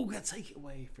 Oh, we're gonna take it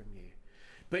away from you.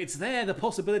 But it's there. The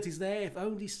possibility's there. If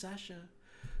only Sasha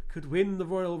could win the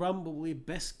Royal Rumble, we'd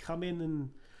best come in and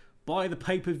buy the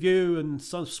pay-per-view and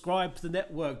subscribe to the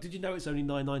network. Did you know it's only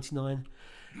 $9.99?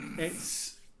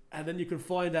 And then you can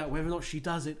find out whether or not she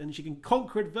does it, and she can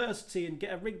conquer adversity and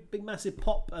get a big massive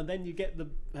pop, and then you get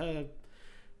her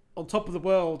on top of the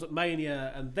world at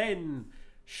Mania, and then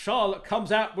Charlotte comes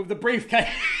out with the briefcase.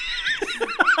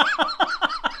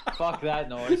 Fuck that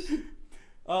noise.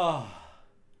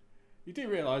 You do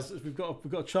realise that we've got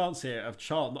a chance here of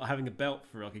Charlotte not having a belt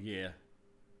for like a year.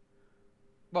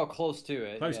 Well, close to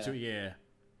it. Close to a year.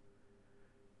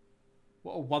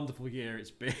 What a wonderful year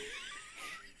it's been.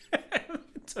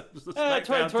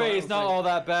 2020 is not all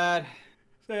that bad.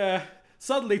 Yeah,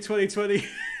 suddenly 2020.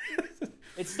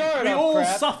 It started we off all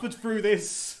crap. suffered through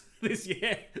this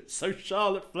year, so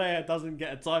Charlotte Flair doesn't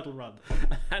get a title run.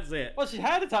 That's it. Well, she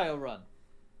had a title run.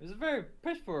 It was a very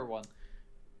piss poor one.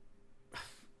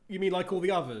 You mean like all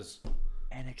the others?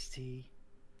 NXT.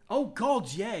 Oh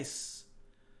God, yes.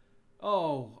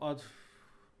 Oh,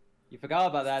 you forgot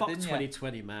about that, fuck didn't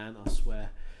 2020, you? man. I swear.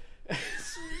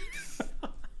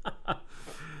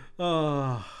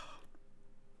 Oh.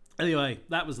 Anyway,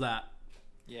 that was that.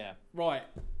 Yeah. Right.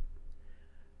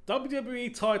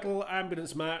 WWE title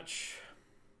ambulance match.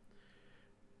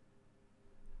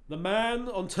 The man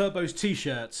on Turbo's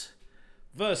t-shirt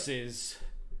versus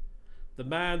the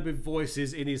man with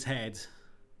voices in his head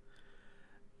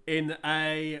in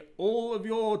a all of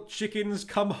your chickens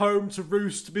come home to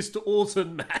roost Mr.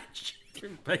 Orton match,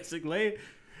 basically.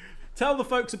 Tell the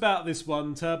folks about this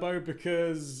one, Turbo,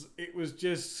 because it was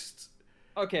just...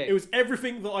 Okay. It was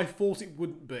everything that I thought it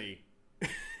wouldn't be.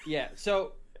 Yeah,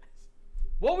 so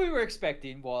what we were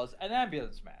expecting was an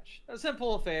ambulance match. A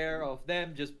simple affair of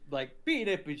them just like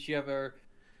beating up each other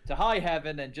to high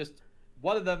heaven and just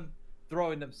one of them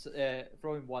throwing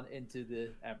one into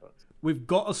the ambulance. We've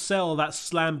got to sell that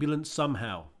slambulance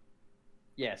somehow.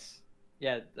 Yes.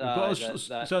 Yeah.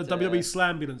 WWE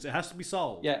slambulance. It has to be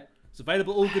sold. Yeah. It's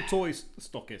available all good toys,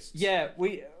 stockists. Yeah,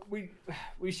 we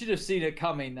should have seen it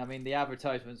coming. I mean, the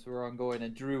advertisements were ongoing,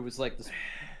 and Drew was like this.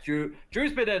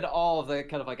 Drew's been in all of the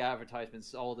kind of like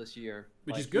advertisements all this year,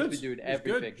 which like, is good. He's been doing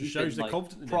everything. He shows they're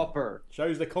confident. Proper.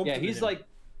 Shows they're confident. Yeah, he's like,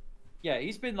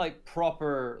 he's been like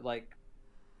proper like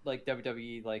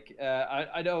WWE. Like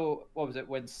I know, what was it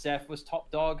when Seth was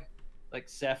top dog? Like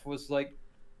Seth was like,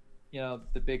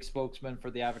 the big spokesman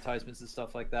for the advertisements and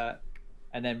stuff like that.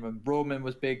 And then when Roman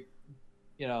was big,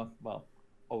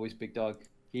 always big dog.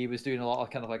 He was doing a lot of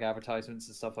kind of like advertisements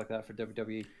and stuff like that for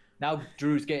WWE. Now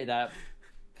Drew's getting that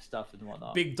stuff and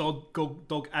whatnot. Big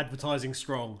dog advertising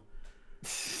strong.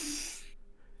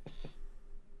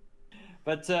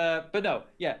 But no,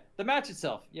 the match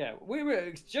itself, we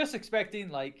were just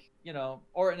expecting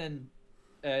Orton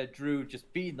and Drew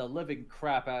just beating the living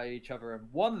crap out of each other, and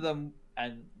one of them,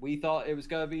 and we thought it was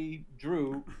gonna be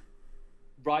Drew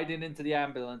riding into the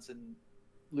ambulance and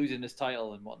losing his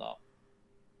title and whatnot.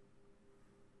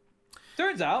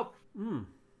 Turns out,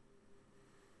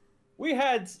 we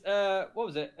had what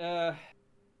was it?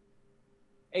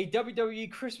 A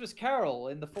WWE Christmas Carol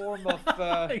in the form of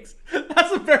that's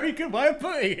a very good way of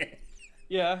putting it.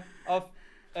 Yeah, of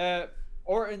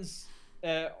Orton's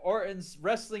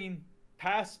wrestling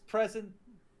past, present,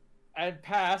 and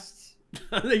past.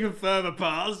 And even further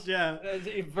past, yeah.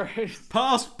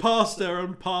 Past, paster,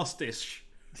 and pastish.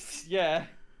 Yeah.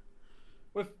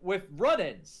 With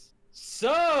run-ins.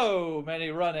 So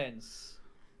many run-ins.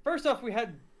 First off, we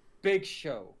had Big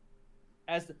Show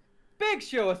as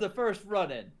the first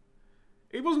run-in.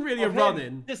 It wasn't really a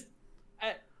run-in.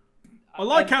 I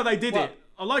like how they did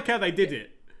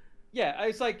it.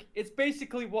 Yeah, it's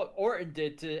basically what Orton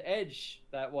did to Edge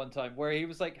that one time, where he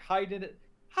was like hiding it.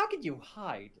 How could you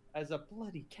hide as a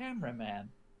bloody cameraman?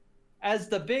 As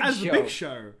the Big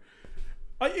Show.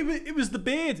 It was the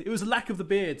beard. It was the lack of the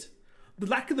beard. The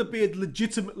lack of the beard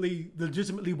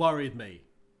legitimately worried me.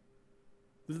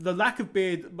 The lack of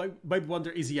beard made me wonder,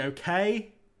 is he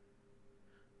okay?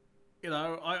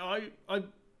 I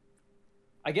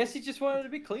guess he just wanted to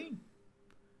be clean.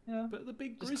 Yeah. But the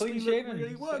big grizzly look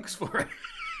really works for it.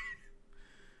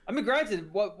 I mean,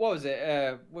 granted, what was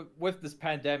it? With this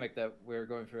pandemic that we're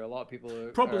going through, a lot of people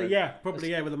are... Probably,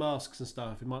 with the masks and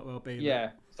stuff. It might well be. Yeah,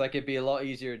 it's like it'd be a lot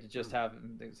easier to just have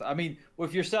things. I mean,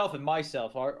 with yourself and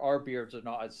myself, our beards are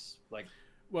not as, like...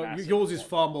 Well, yours is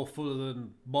far more fuller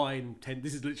than mine.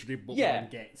 This is literally what mine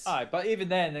gets. All right, but even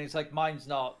then, it's like mine's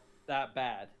not that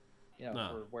bad,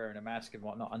 for wearing a mask and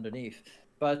whatnot underneath.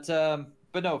 But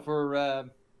no, for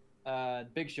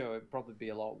Big Show, it'd probably be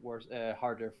a lot worse,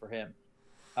 harder for him.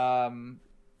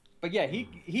 But yeah,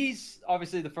 he's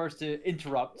obviously the first to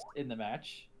interrupt in the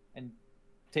match and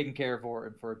taking care of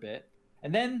Orton for a bit,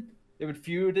 and then they would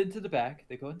feud into the back.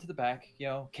 They go into the back,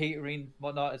 catering,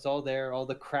 whatnot. It's all there, all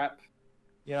the crap,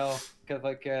 kind of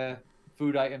like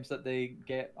food items that they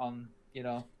get on,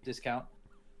 discount.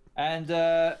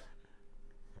 And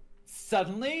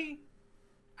suddenly,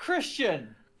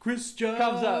 Christian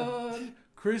comes out.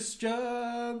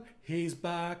 Christian, he's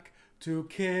back to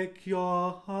kick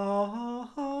your ass.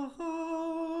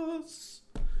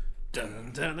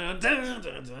 Dun, dun, dun, dun, dun,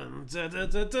 dun, dun,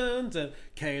 dun, dun, dun.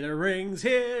 Catering's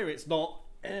here, it's not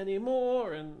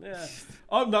anymore. And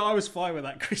I was fine with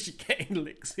that Christian getting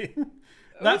licks in.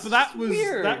 That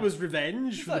was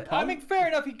revenge for the punk. I mean, fair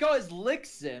enough, he got his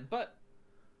licks in, but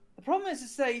the problem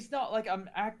is that he's not like an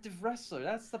active wrestler.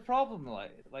 That's the problem.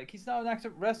 Like he's not an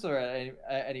active wrestler at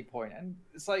any point, and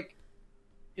it's like,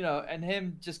 and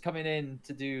him just coming in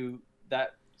to do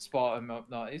that spot and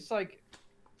whatnot. It's like,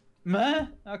 meh.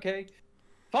 Okay,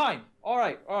 fine. All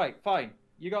right. Fine.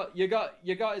 You got your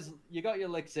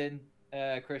licks in,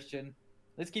 Christian.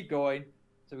 Let's keep going.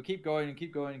 So we keep going and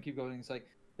keep going and keep going. It's like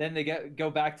then they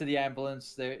go back to the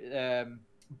ambulance. They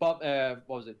what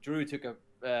was it? Drew took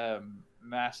a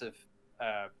massive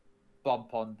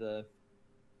bump on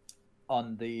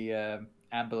the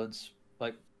ambulance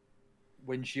like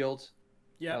windshield.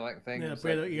 Yeah, like thing. Yeah,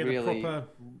 really, proper...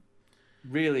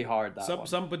 really hard.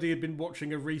 Somebody had been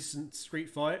watching a recent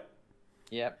street fight.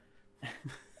 Yep.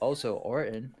 Also,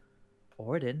 Orton.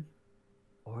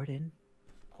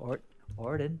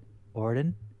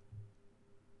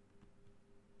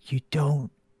 You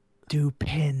don't do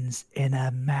pins in a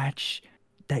match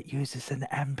that uses an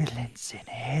ambulance in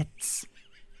it.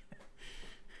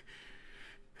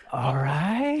 All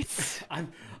right.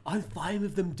 I'm fine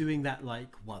with them doing that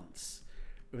like once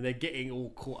when they're getting all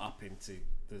caught up into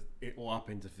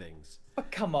things. But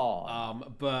come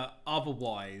on. But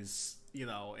otherwise,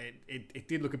 it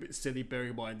did look a bit silly. Bearing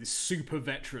in mind this super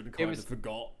veteran kind of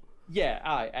forgot.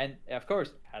 Yeah, and of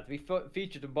course had to be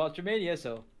featured in Botchamania.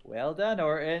 So well done,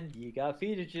 Orton. You got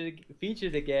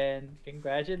featured again.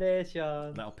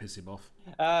 Congratulations. That'll piss him off.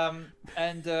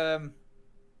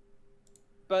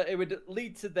 But it would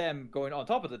lead to them going on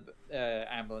top of the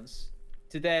ambulance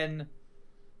to then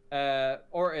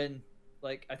Orton,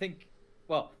 like I think,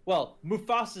 well,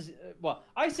 Mufasa. Well,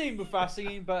 I say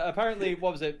Mufasa, but apparently,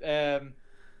 what was it? I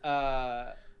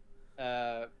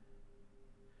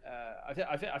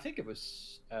think it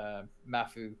was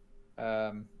Mafu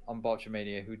on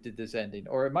Botchamania who did this ending,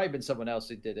 or it might have been someone else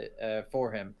who did it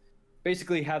for him.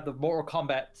 Basically, had the Mortal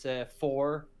Kombat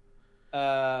 4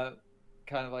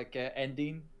 kind of like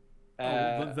ending.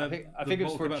 I think it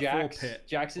was for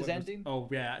Jax's ending. Oh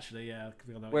yeah, actually, yeah.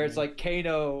 Where it's like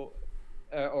Kano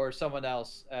or someone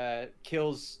else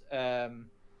kills what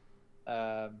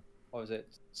was it?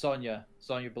 Sonya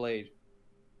Blade,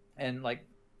 and like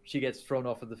she gets thrown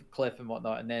off of the cliff and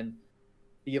whatnot, and then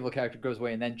the evil character goes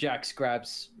away, and then Jax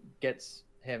gets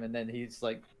him, and then he's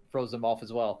like throws him off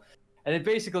as well. And then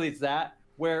basically it's that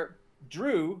where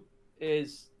Drew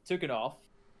is taken off.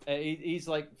 He's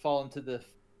like fallen to the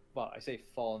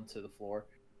floor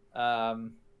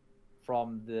from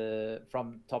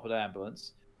top of the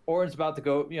ambulance. Orton's about to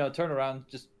go, turn around,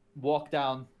 just walk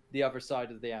down the other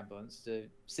side of the ambulance to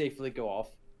safely go off.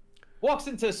 Walks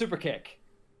into a super kick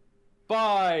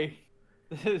by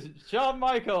Shawn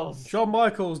Michaels. Shawn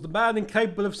Michaels, the man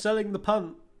incapable of selling the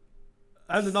punt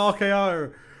and an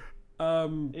RKO.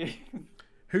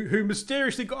 Who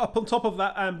mysteriously got up on top of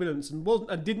that ambulance and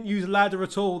didn't use a ladder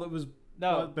at all that was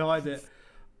behind it.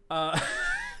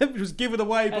 It was given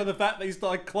away by the fact that he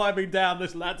started climbing down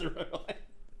this ladder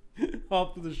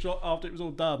after it was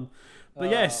all done. But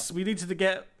yes, we needed to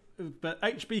get. But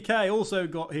HBK also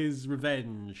got his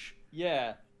revenge.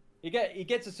 Yeah, he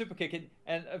gets a super kick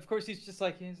and of course he's just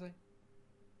pushes.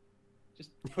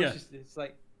 Yeah. It's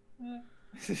like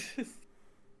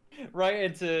right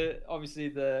into obviously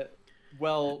the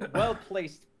well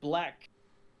placed black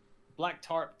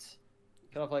tarped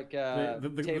kind of like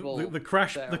table, the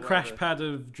crash pad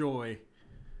of joy.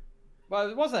 Well,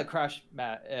 it wasn't a crash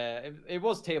mat. It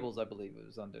was tables, I believe. It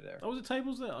was under there. Oh, was it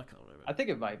tables there? I can't remember. I think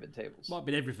it might have been tables. Might have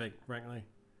been everything, frankly.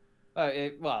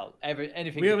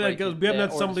 Anything. We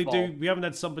haven't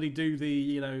had somebody do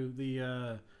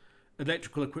the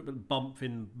electrical equipment bump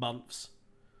in months.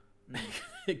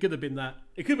 It could have been that.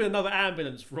 It could have been another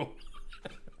ambulance for all.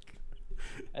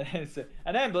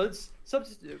 An ambulance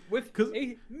substitute with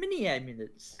a mini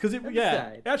ambulance. Because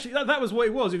actually that was what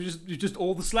it was. It was just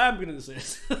all the slam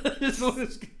ambulances. It's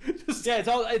like,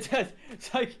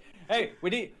 hey,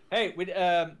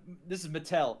 this is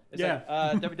Mattel. It's like,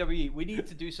 WWE. We need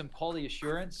to do some quality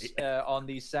assurance on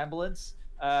these ambulance.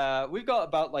 We've got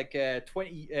about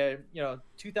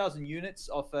 2,000 units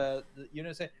of the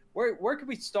units. Where can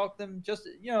we stock them? Just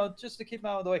to keep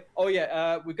them out of the way. Oh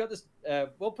yeah, we've got this.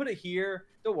 We'll put it here.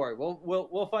 Don't worry.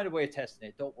 We'll find a way of testing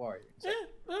it. Don't worry.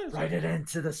 Write it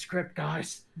into the script,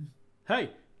 guys.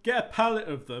 Hey, get a pallet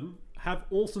of them. Have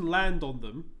Orton land on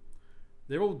them.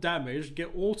 They're all damaged. Get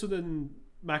Orton and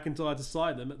McIntyre to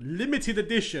sign them. Limited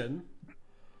edition.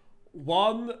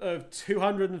 1 of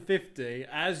 250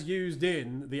 as used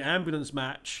in the ambulance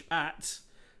match at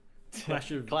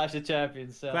Clash of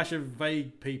Champions. Clash of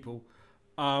vague people.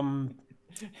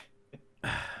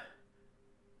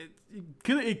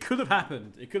 It could have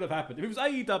happened. It could have happened. If it was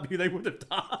AEW, they would have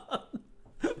done.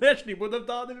 They actually would have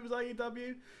done if it was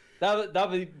AEW. That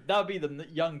would be the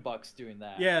Young Bucks doing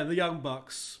that. Yeah, the Young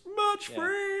Bucks. Much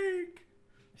freak.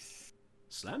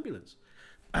 Slambulance.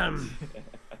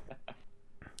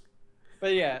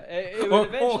 But yeah, it would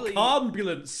eventually. Or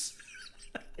Carbulance.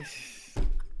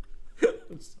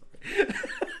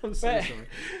 I'm sorry.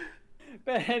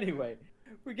 But anyway,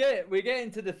 we get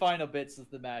into the final bits of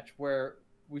the match where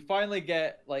we finally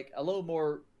get like a little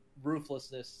more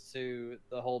ruthlessness to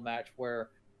the whole match,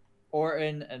 where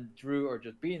Orton and Drew are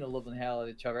just beating the living hell out of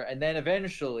each other, and then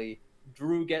eventually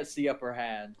Drew gets the upper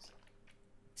hand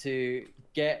to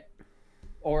get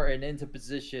Orton into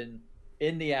position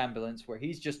in the ambulance, where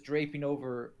he's just draping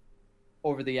over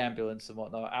the ambulance and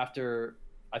whatnot. After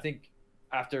I think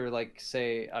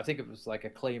it was like a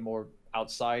Claymore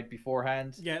outside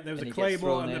beforehand. Yeah, there was a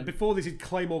Claymore, and before this,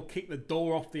 Claymore kicked the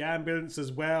door off the ambulance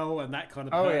as well, and that kind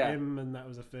of hurt him, and that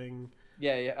was a thing.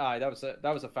 Yeah.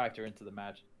 That was a factor into the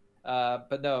match.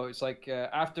 But no, it's like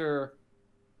after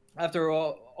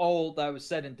all that was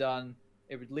said and done,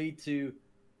 it would lead to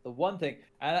the one thing,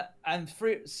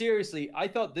 seriously, I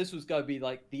thought this was going to be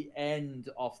like the end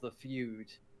of the feud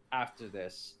after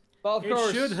this. But of course,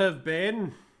 it should have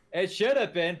been. It should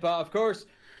have been, but of course,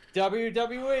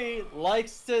 WWE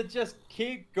likes to just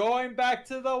keep going back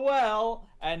to the well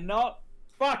and not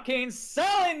fucking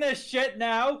selling this shit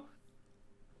now.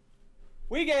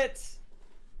 We get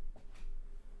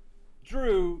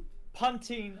Drew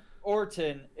punting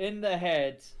Orton in the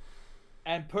head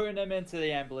and putting him into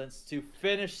the ambulance to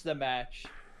finish the match.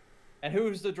 And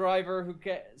who's the driver who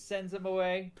sends him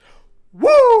away?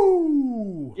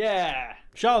 Woo! Yeah,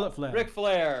 Charlotte Flair. Ric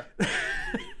Flair.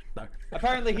 No.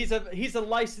 Apparently, he's a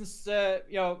licensed,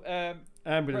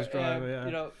 Ambulance driver.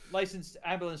 Yeah. Licensed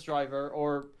ambulance driver,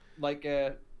 or like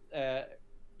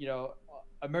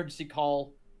emergency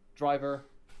call driver,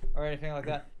 or anything like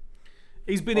that.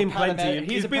 He's been in plenty.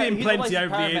 He's been in plenty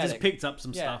over the years. He's picked up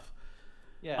some stuff.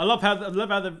 Yeah. I love how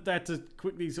they had to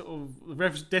quickly sort of. The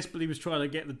ref desperately was trying to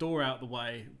get the door out of the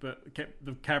way, but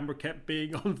the camera kept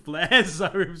being on Flair, so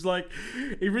it was like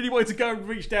he really wanted to go and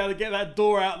reach down and get that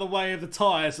door out of the way of the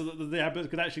tyre so that the ambulance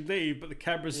could actually leave, but the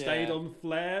camera stayed on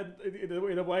Flair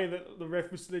in a way that the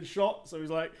ref was still in shot. So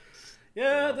he's like,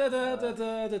 "Yeah, da da da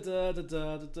da da da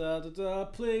da da da da.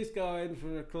 Please go in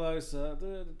for a closer,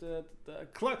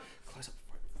 close up."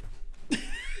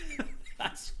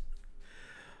 That's.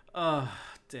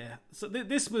 Dear. So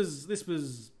this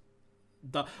was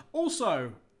dumb.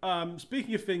 Also,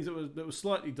 speaking of things that was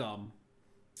slightly dumb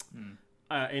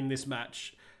in this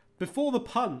match, before the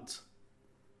punt,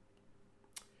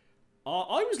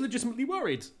 I was legitimately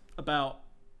worried about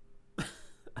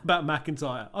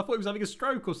McIntyre. I thought he was having a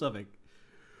stroke or something.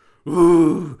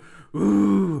 Ooh,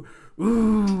 ooh,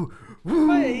 ooh,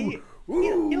 ooh.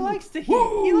 He likes to heat.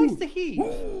 He likes to heat.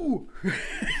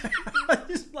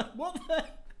 Just like what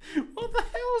the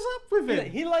hell's up with it?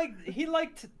 He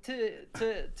liked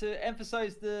to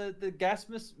emphasize the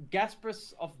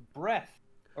gaspus of breath,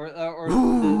 or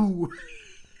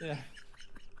yeah.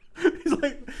 He's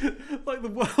like the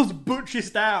world's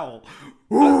butchest owl.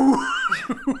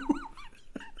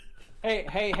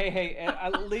 Hey!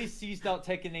 At least he's not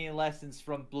taking any lessons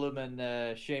from bloomin'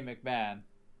 Shane McMahon,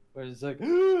 where it's like.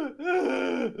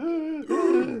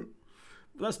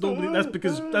 That's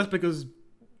because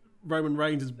Roman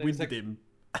Reigns has winded him.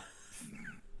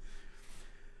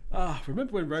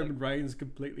 Remember when Roman Reigns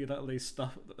completely and utterly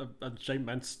stuffed and Shane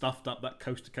McMahon stuffed up that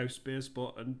coast to coast spear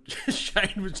spot, and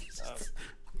Shane was just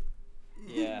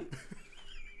yeah.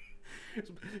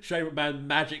 Shane McMahon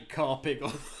magic carping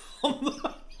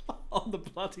on the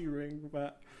bloody ring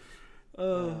mat.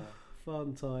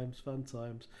 Fun times.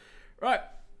 Right.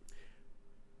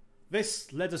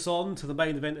 This led us on to the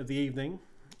main event of the evening.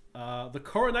 The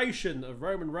coronation of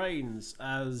Roman Reigns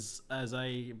as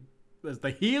the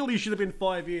heel he should have been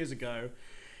 5 years ago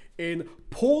in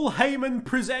Paul Heyman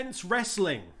Presents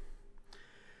Wrestling.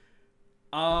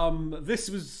 This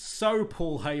was so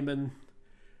Paul Heyman.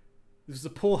 This was a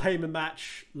Paul Heyman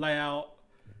match layout.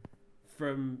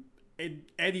 From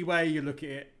any way you look at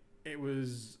it, it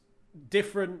was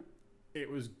different. It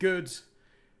was good.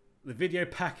 The video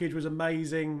package was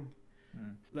amazing.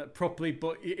 That properly,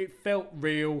 but it felt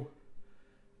real.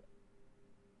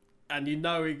 And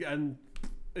and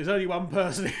there's only one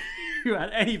person who had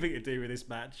anything to do with this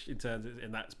match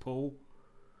and that's Paul.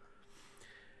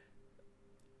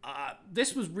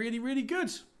 This was really, really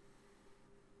good.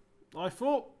 I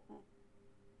thought.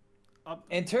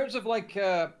 In terms of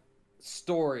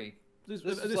story, this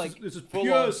is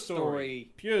pure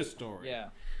story. Pure story.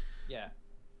 Yeah.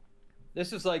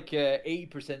 This is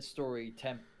 80% story,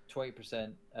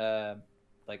 20%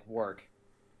 work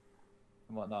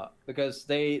and whatnot, because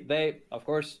they of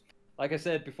course, like I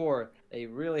said before, they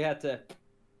really had to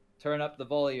turn up the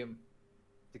volume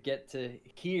to get to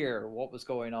hear what was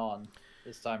going on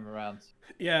this time around.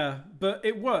 Yeah, but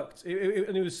it worked.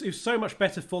 And it was so much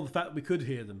better for the fact that we could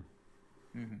hear them.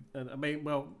 Mm-hmm. And I mean,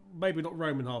 well, maybe not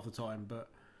Roman half the time, but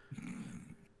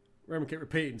Roman kept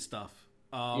repeating stuff.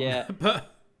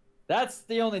 But that's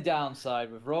the only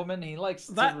downside with Roman. He likes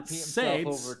to repeat himself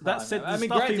over time. I mean,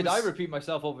 granted, I repeat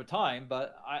myself over time,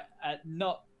 but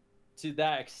not to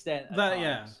that extent.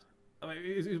 Yeah. I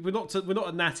mean, we're not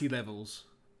at Natty levels,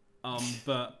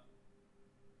 but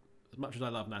as much as I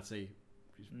love Natty,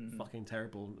 she's fucking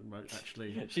terrible. And won't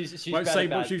actually. She's won't say,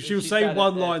 but she'll say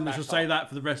one line, and she'll say that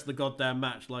for the rest of the goddamn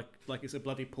match, like it's a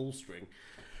bloody pull string.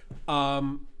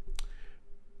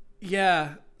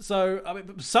 Yeah. So, I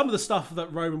mean, some of the stuff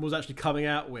that Roman was actually coming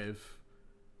out with,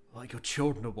 like, your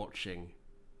children are watching.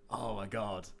 Oh my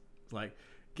god!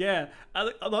 Yeah,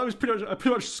 and I was pretty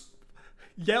much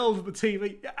yelled at the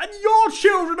TV, and your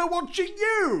children are watching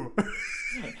you.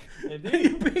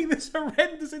 You're being this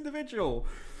horrendous individual,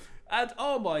 and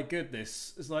oh my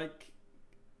goodness, it's like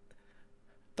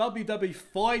WWE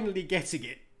finally getting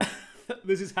it.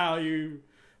 This is how you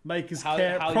make us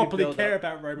properly care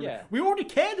about Roman. Yeah. We already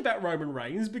cared about Roman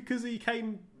Reigns because he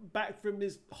came back from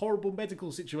this horrible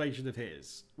medical situation of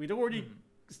his. We'd already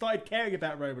started caring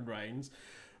about Roman Reigns,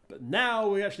 but now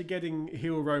we're actually getting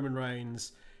heel Roman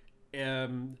Reigns.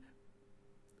 And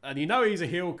you know he's a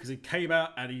heel because he came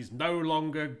out and he's no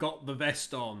longer got the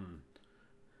vest on.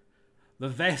 The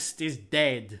vest is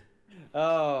dead.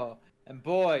 Oh, and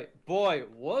boy,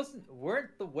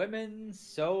 weren't the women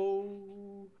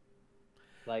so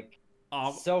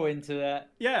so into that?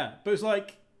 Yeah, but it's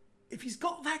like, if he's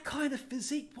got that kind of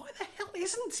physique, why the hell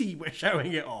isn't he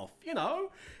showing it off? You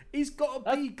know, he's got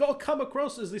to come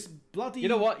across as this bloody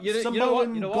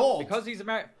Samoan god. Because he's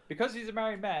a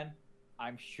married man.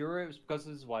 I'm sure it was because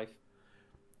of his wife.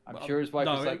 I'm sure his wife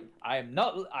was like, I am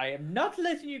not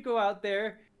letting you go out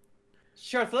there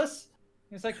shirtless.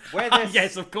 He's like, wear this.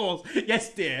 Yes, of course.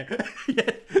 Yes, dear.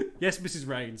 Yes, Mrs.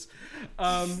 Reigns.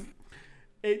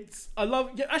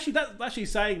 Actually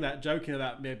saying that, joking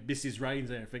about Mrs. Reigns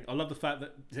and everything. I love the fact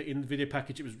that in the video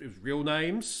package it was real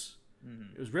names.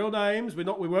 Mm-hmm. It was real names. We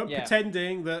weren't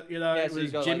pretending that it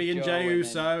was Jimmy and Jey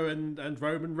Uso and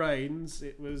Roman Reigns.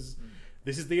 It was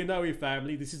this is the Inoue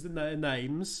family. This is the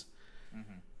names.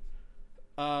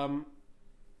 Mm-hmm.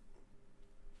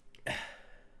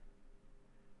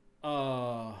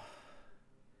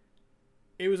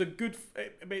 It was a good. I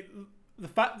mean, the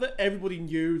fact that everybody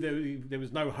knew there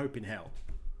was no hope in hell.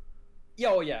 Yeah,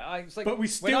 oh yeah. I was like, but we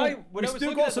still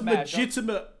got some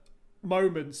legitimate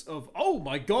moments of, oh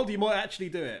my god, you might actually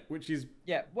do it, which is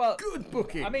good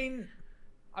booking. I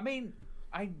mean,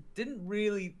 I didn't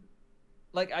really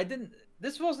I didn't.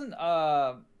 This wasn't.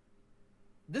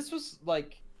 This was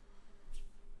like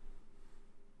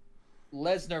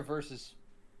Lesnar versus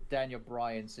Daniel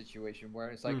Bryan situation where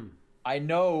it's like, I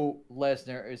know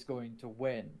Lesnar is going to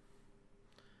win,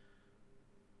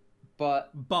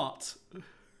 but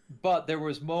there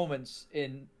was moments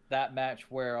in that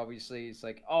match where obviously it's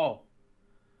like, oh,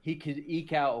 he could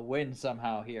eke out a win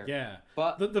somehow here. Yeah,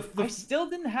 but I still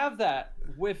didn't have that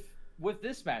with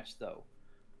this match though.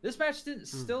 This match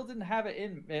still didn't have it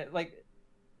in it.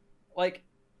 Like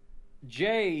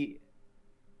Jay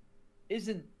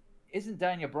isn't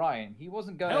Daniel Bryan. He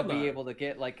wasn't going to be able to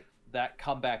get that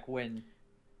comeback win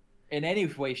in any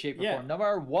way, shape, or form, no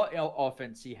matter what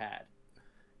offense he had.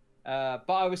 But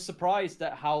I was surprised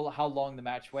at how long the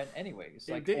match went. Anyways,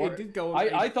 it did go.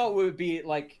 I thought it would be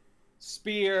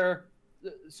spear,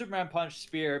 Superman punch,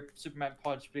 spear, Superman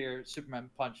punch, spear,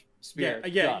 Superman punch, spear.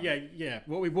 Yeah.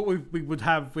 What we would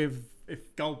have with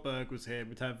if Goldberg was here,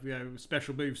 we'd have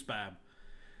special move spam.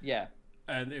 Yeah.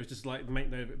 And it was just make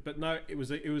note of it, but no, it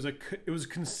was a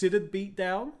considered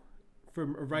beatdown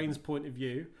from a Reigns point of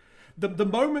view. The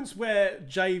moments where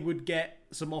Jay would get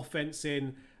some offense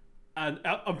in, and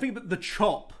I'm thinking about the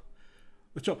chop,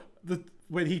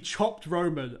 when he chopped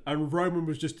Roman, and Roman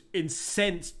was just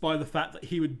incensed by the fact that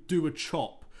he would do a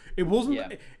chop. It wasn't. Yeah.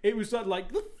 It was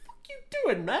like, the fuck you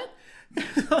doing, man?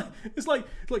 It's like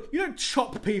you don't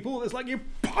chop people. It's like you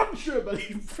punch him and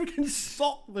you freaking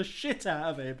sock the shit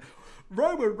out of him.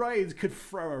 Roman Reigns could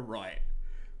throw a right.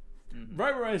 Mm-hmm.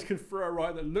 Roman Reigns can throw a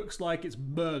right that looks like it's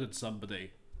murdered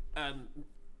somebody, and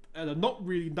I've not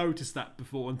really noticed that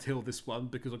before until this one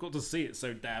because I got to see it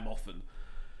so damn often.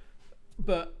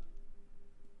 But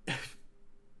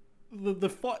the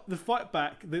fight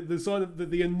back, the sort of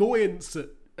the annoyance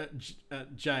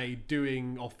at Jay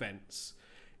doing offense,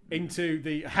 into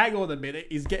the hang on a minute,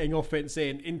 he's getting offense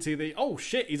into the oh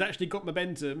shit, he's actually got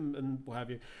momentum and what have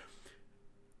you.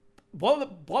 One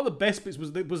of the best bits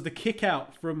was the kick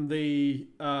out from the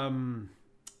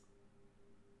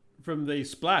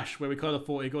splash where we kind of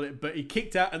thought he got it, but he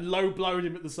kicked out and low blowed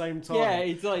him at the same time. Yeah,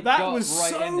 he's that was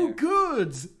so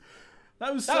good.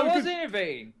 That was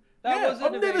innovating.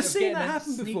 I've never seen that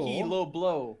happen before. Sneaky low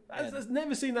blow. I've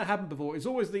never seen that happen before. It's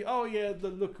always the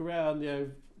look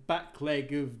around, back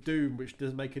leg of doom, which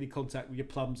doesn't make any contact with your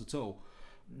plums at all.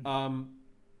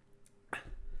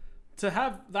 To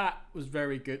have that was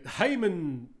very good.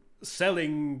 Heyman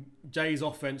selling Jay's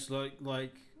offense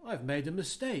like I've made a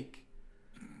mistake.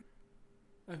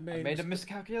 I've made a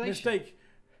miscalculation.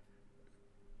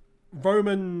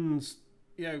 Roman's,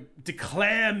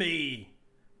 declare me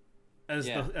as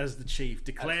the chief.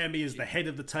 Declare me as the head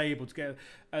of the table. Together,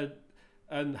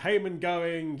 and Heyman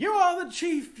going, "You are the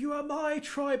chief. You are my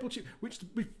tribal chief." Which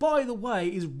by the way,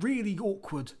 is really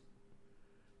awkward.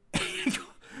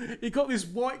 He got this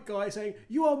white guy saying,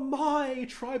 "You are my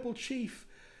tribal chief."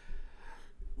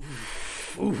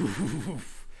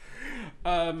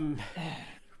 And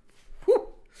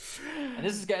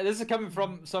this is coming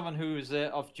from someone who's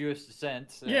of Jewish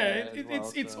descent.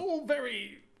 It's all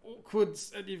very awkward,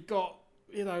 and you've got,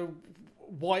 you know,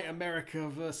 white America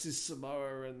versus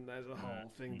Samoa, and there's a whole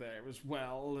thing there as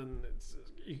well, and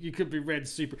you could be read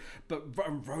super, but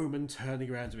Roman turning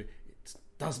around to me,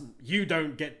 you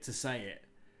don't get to say it.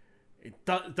 It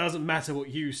doesn't matter what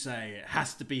you say. It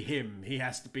has to be him. He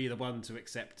has to be the one to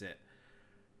accept it.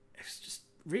 It's just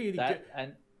really good.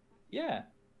 And yeah,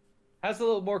 has a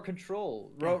little more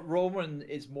control. Roman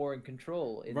is more in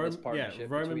control in this partnership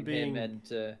between him and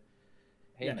Heyman.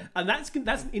 Yeah. And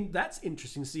that's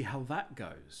interesting to see how that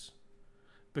goes,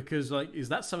 because like, is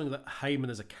that something that Heyman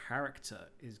as a character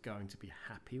is going to be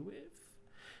happy with?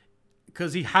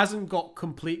 Because he hasn't got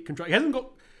complete control. He hasn't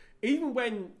got, even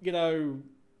when, you know,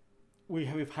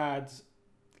 we've had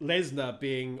Lesnar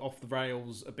being off the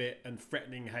rails a bit and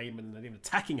threatening Heyman and even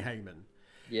attacking Heyman.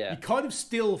 Yeah. You kind of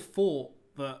still thought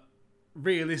that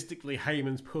realistically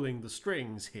Heyman's pulling the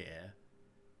strings here.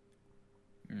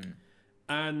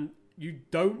 And you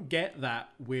don't get that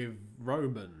with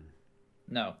Roman.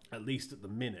 No. At least at the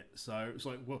minute. So it's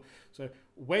like, well, so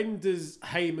when does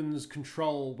Heyman's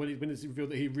control, when it's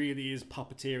revealed that he really is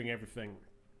puppeteering everything,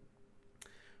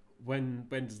 when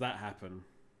does that happen?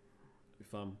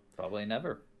 Probably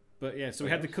never. But yeah, so we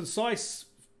had the concise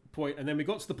point, and then we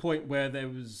got to the point where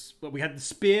we had the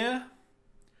spear,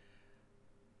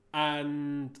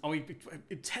 and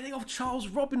telling off Charles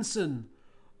Robinson,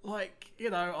 like, you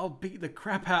know, I'll beat the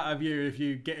crap out of you if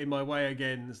you get in my way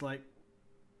again. It's like,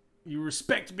 you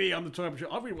respect me, I'm the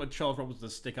championship. I really want Charles Robinson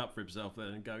to stick up for himself then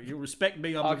and go, you respect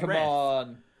me, I'm the ref. Come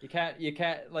on, you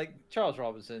can't like Charles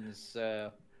Robinson's.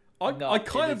 I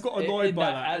kind of got annoyed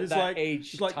by that.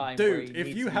 It's like, dude,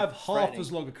 if you have half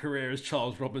as long a career as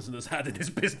Charles Robinson has had in this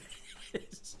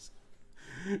business,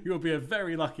 you'll be a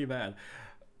very lucky man.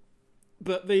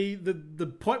 But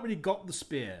the point when he got the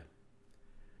spear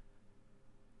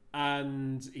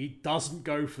and he doesn't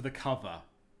go for the cover,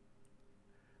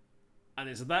 and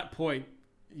it's at that point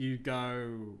you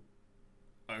go,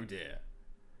 oh dear.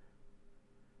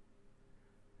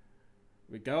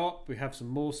 We go up, we have some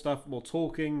more stuff, more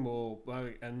talking,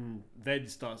 and then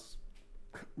starts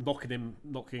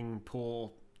knocking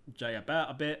poor Jay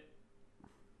about a bit.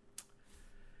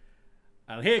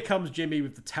 And here comes Jimmy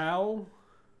with the towel.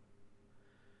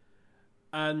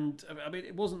 And I mean,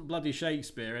 it wasn't bloody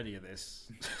Shakespeare, any of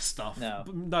this stuff.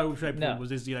 No shape or form was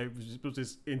this, you know, was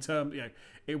this in terms, you know,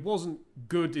 it wasn't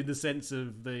good in the sense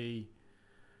of the.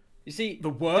 You see, the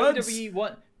words.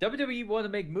 WWE want to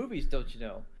make movies, don't you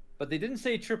know? But they didn't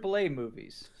say AAA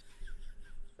movies.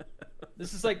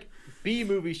 This is like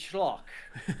B-movie schlock,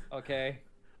 okay?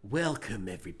 Welcome,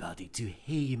 everybody, to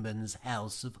Heyman's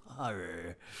House of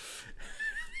Horror.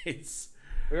 We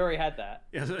already had that.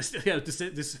 Yeah,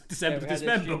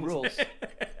 December rules.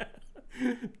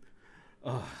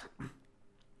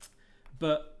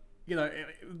 But, you know,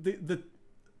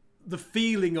 the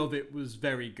feeling of it was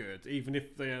very good, even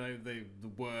if the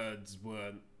words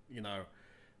weren't, you know,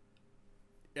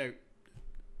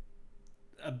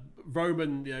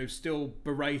 Roman, you know, still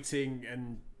berating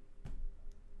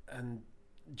and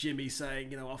Jimmy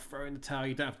saying, you know, I'll throw in the towel.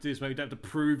 You don't have to do this, you don't have to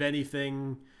prove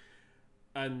anything.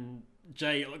 And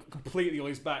Jay, like, completely on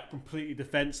his back, completely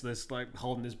defenseless, like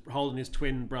holding his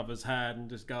twin brother's hand and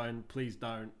just going, please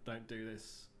don't do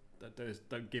this.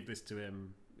 Don't give this to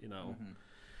him. You know,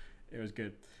 It was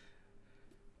good.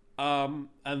 And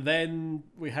then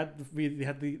we had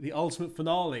the ultimate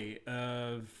finale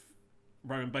of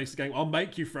Roman basically going, I'll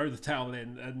make you throw the towel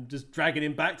in, and just dragging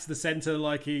him back to the center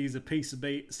like he's a piece of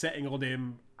meat, setting on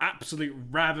him absolute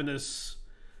ravenous,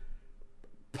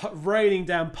 raining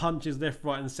down punches left,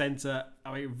 right, and center.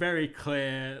 I mean, very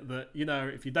clear that, you know,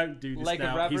 if you don't do this like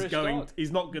now, he's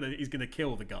gonna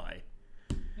kill the guy.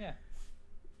 Yeah.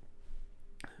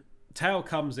 Tao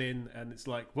comes in and it's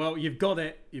like, well, you've got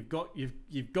it. You've got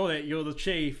it. You're the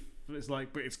chief. It's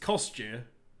like, but it's cost you.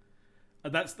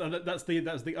 And that's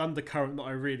the undercurrent that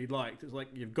I really liked. It's like,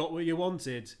 you've got what you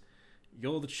wanted.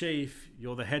 You're the chief.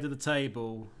 You're the head of the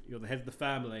table. You're the head of the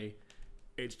family.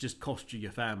 It's just cost you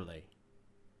your family.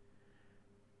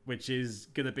 Which is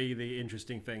going to be the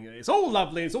interesting thing. It's all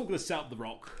lovely. It's all going to set up The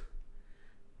Rock.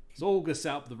 It's all going to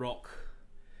set up The Rock.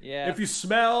 Yeah. If you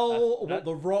smell what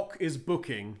The Rock is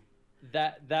booking,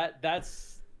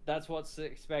 that's what's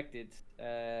expected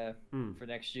for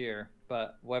next year.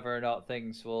 But whether or not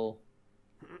things will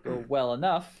go well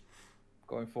enough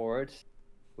going forward,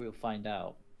 we'll find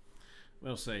out.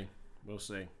 We'll see.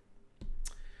 Dear.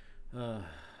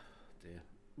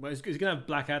 Well, he's going to have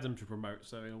Black Adam to promote,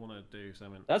 so he'll want to do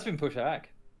something. That's been pushed back.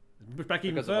 It's been pushed back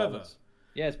even further.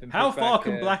 Yeah, it's been pushed How far back,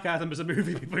 can Black Adam as a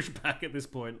movie be pushed back at this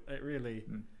point? It really...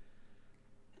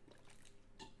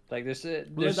 Like there's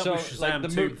We'll so like the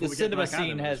cinema Black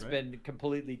scene Adam, has right? been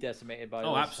completely decimated by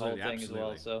Oh, this absolutely, whole thing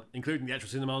absolutely. as well. So including the actual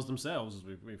cinemas themselves, as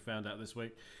we found out this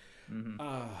week.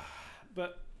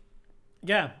 But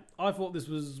yeah, I thought this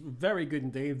was very good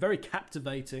indeed, very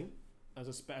captivating as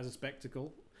a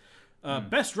spectacle.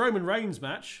 Best Roman Reigns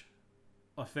match,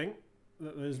 I think,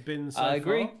 that there's been so far. I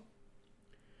agree.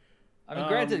 I mean,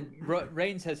 granted,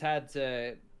 Reigns has had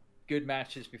good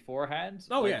matches beforehand.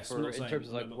 Oh, like, yes. in terms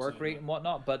of like work rate and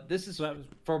whatnot. But this is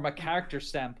from a character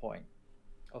standpoint,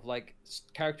 of like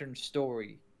character and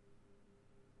story.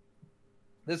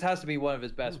 This has to be one of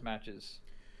his best matches.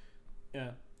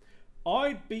 Yeah.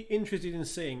 I'd be interested in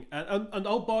seeing, and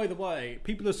oh, by the way,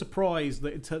 people are surprised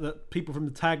that people from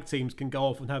the tag teams can go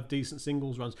off and have decent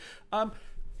singles runs.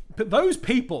 But those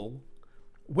people,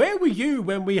 where were you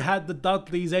when we had the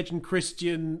Dudleys, Edge and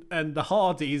Christian, and the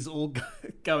Hardys all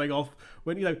going off?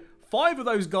 When 5 of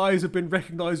those guys have been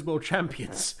recognised world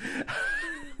champions.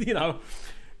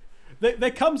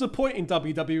 There comes a point in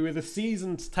WWE where the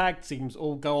seasoned tag teams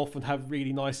all go off and have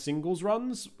really nice singles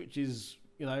runs, which is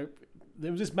there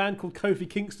was this man called Kofi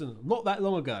Kingston not that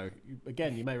long ago.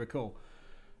 Again, you may recall.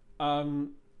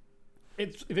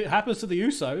 If it happens to the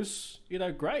Usos,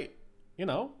 great.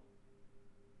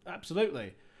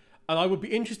 Absolutely. And I would be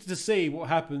interested to see what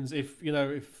happens if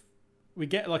we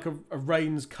get like a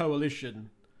Reigns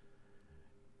coalition.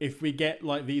 If we get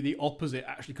like the opposite,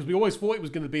 actually, because we always thought it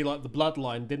was going to be like the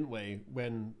Bloodline, didn't we?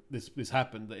 When this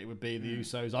happened, that it would be the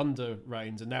Usos under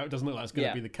Reigns, and now it doesn't look like it's going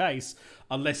to be the case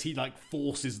unless he like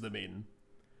forces them in.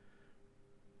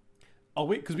 Are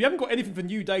we? Because we haven't got anything for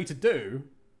New Day to do.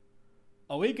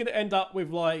 Are we going to end up with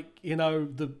like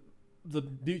the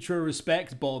mutual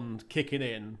respect bond kicking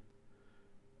in?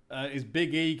 Is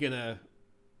Big E gonna?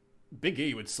 Big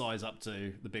E would size up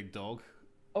to the big dog.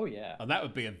 Oh yeah, and that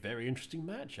would be a very interesting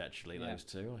match, actually. Those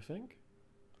two, I think.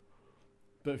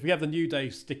 But if we have the New Day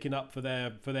sticking up for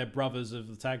their brothers of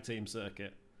the tag team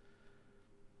circuit,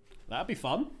 that'd be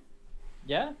fun.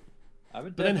 Yeah, I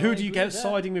would. But then, who do you get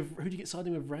siding with? Who do you get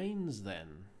siding with Reigns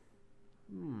then?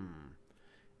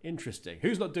 Interesting.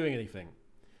 Who's not doing anything?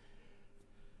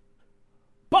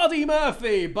 Buddy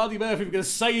Murphy. Buddy Murphy, we're going to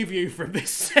save you from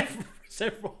this Seth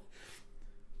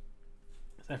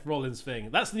Rollins thing.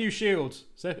 That's the new Shield.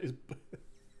 Seth is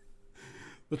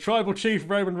the Tribal Chief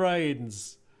Roman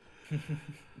Reigns.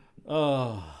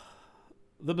 The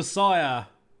Messiah,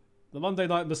 the Monday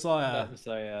Night Messiah. That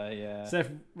Messiah, yeah.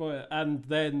 Seth, and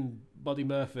then Buddy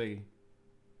Murphy,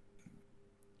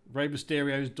 Rey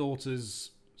Mysterio's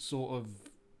daughter's sort of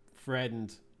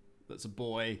friend. That's a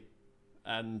boy,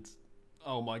 and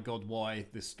oh my god, why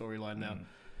this storyline now?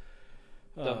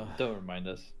 Don't remind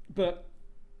us. But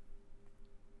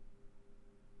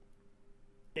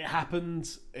it happened.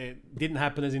 It didn't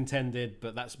happen as intended,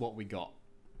 but that's what we got.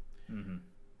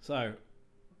 So,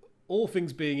 all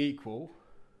things being equal,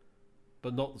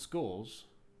 but not the scores.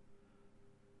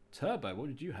 Turbo, what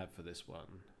did you have for this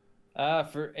one?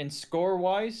 In score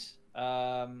wise,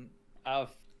 out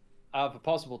of a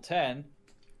possible 10,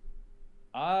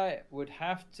 I would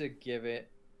have to give it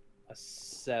a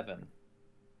 7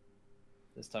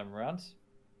 this time around.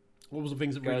 What was the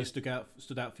things that really stood out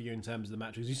for you in terms of the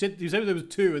matches? You said there was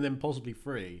 2 and then possibly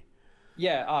 3.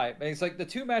 Yeah, it's like the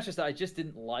 2 matches that I just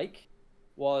didn't like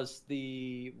was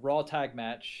the Raw tag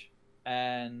match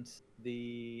and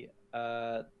the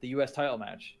US title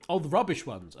match. Oh, the rubbish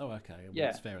ones. Oh, okay. Well, yeah,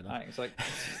 that's fair enough. It's like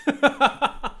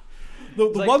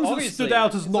the ones that stood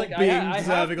out as not being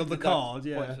deserving on the card.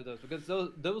 Yeah, those, because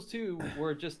those 2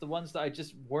 were just the ones that I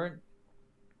just weren't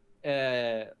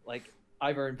like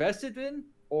either invested in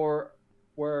or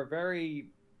were very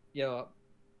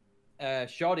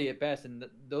shoddy at best, and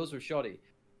those were shoddy.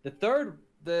 The third,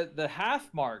 the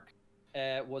half mark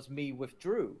was me with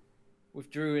Drew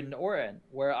and Orton,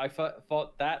 where I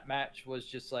thought that match was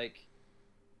just like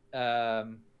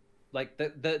the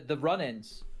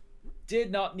run-ins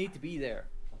did not need to be there.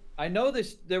 I know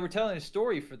they were telling a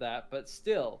story for that, but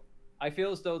still, I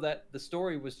feel as though that the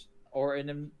story was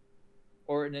Orton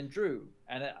and Drew,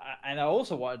 and I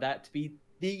also wanted that to be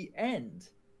the end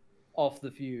of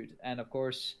the feud, and of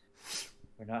course,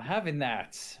 we're not having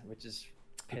that, which is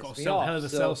pissed me off. Hell of a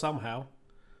sell somehow.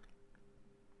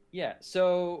 Yeah,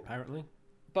 so apparently,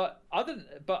 but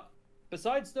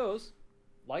besides those,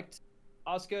 liked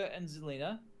Asuka and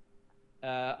Zelina.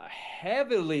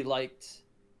 Heavily liked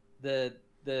the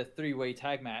 3-way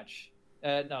tag match,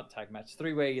 not tag match,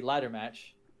 3-way ladder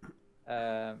match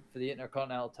for the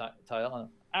Intercontinental title.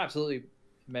 Absolutely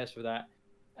messed with that.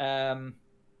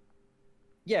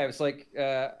 Yeah, it was like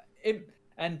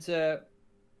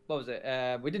what was it?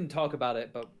 We didn't talk about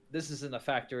it, but this isn't a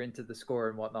factor into the score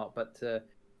and whatnot. But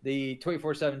the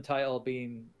 24/7 title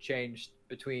being changed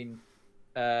between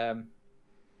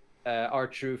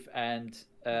R-Truth and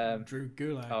Drew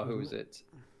Gulak. Oh, who is it?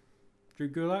 Drew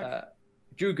Gulak.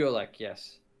 Drew Gulak,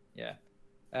 yes, yeah.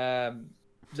 The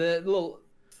little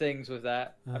things with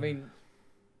that. I mean,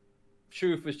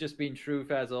 Truth was just being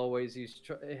Truth as always. He's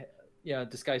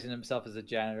disguising himself as a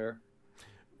janitor.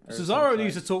 Cesaro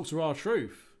needs to talk to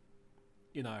R-Truth.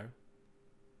 You know,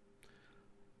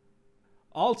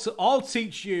 I'll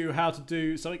teach you how to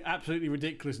do something absolutely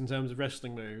ridiculous in terms of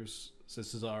wrestling moves,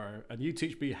 says Cesaro, and you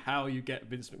teach me how you get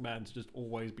Vince McMahon to just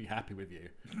always be happy with you.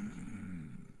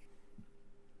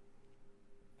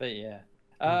 But yeah,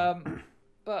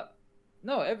 but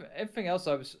no, everything else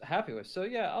I was happy with. So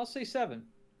yeah, I'll say 7.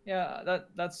 Yeah,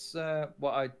 that's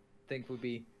what I think would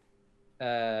be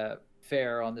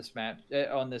fair on this match,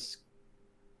 on this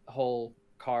whole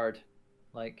card.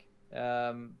 Like,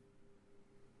 yeah,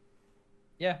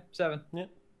 7. Yeah.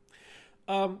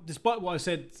 Despite what I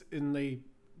said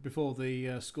before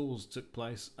the scores took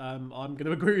place, I'm going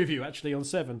to agree with you actually on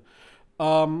 7.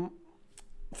 For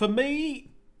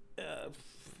me,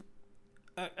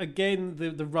 again,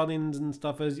 the run-ins and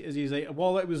stuff, as you say,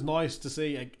 while it was nice to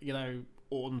see,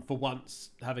 Orton for once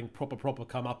having proper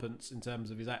comeuppance in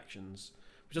terms of his actions,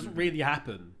 which doesn't really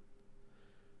happen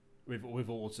with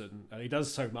Orton, and he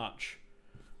does so much.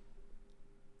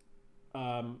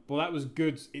 Well, that was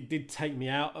good. It did take me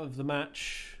out of the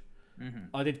match. Mm-hmm.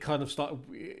 I did kind of start.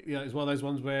 It's one of those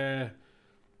ones where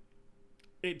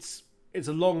it's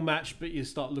a long match, but you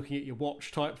start looking at your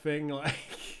watch type thing, like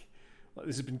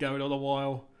this has been going on a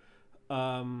while.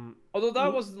 Although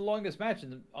that wasn't the longest match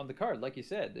on the card, like you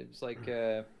said, it was like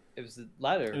it was the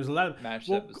ladder. It was a ladder match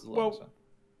that was the longest one.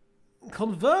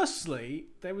 Conversely,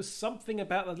 there was something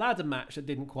about the ladder match that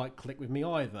didn't quite click with me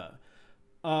either.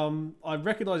 I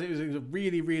recognise it was a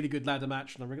really, really good ladder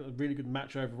match, and a really good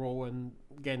match overall, and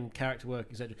again, character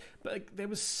work, etc. But there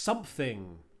was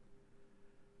something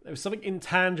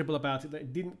intangible about it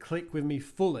that didn't click with me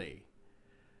fully.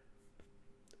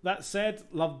 That said,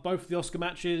 loved both the Oscar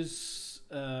matches,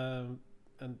 and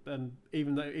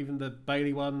even the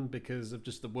Bayley one because of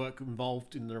just the work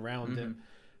involved in and around it.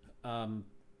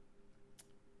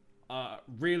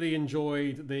 Really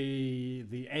enjoyed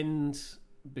the end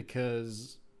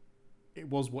because it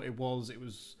was what it was. It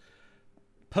was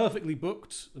perfectly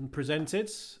booked and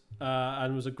presented,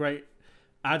 and was a great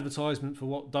advertisement for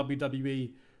what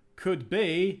WWE could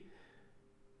be.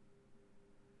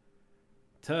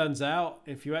 Turns out,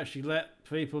 if you actually let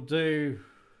people do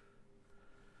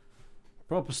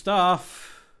proper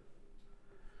stuff,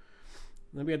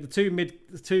 then we had the two mid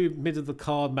of the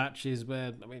card matches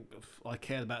where I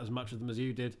cared about as much of them as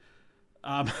you did.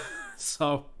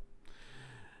 So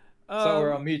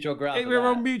we're on mutual ground. We're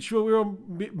on mutual. We're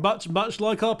on much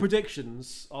like our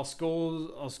predictions. Our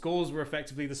scores were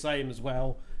effectively the same as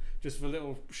well, just for a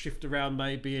little shift around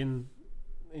maybe in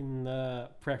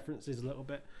preferences a little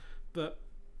bit, but.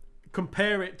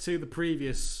 Compare it to the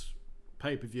previous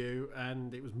pay-per-view,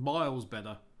 and it was miles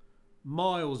better.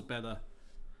 Miles better.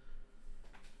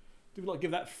 Did we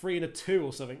give that 3 and a 2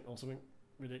 or something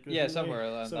ridiculous? Yeah, somewhere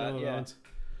around that.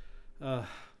 Yeah.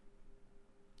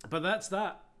 But that's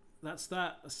that. That's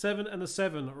that. 7 and a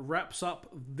 7 wraps up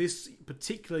this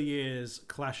particular year's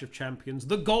Clash of Champions,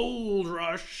 the Gold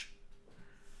Rush.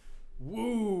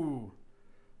 Woo!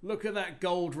 Look at that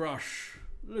Gold Rush.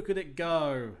 Look at it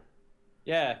go.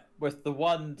 Yeah, with the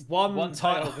one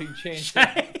title being changed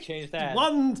hands.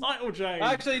 One title change.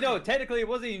 Actually, no. Technically, it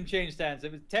wasn't even changed hands.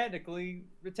 It was technically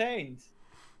retained.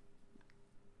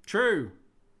 True.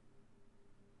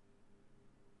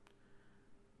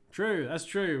 That's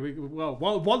true.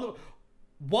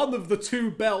 One of the 2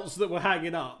 belts that were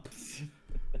hanging up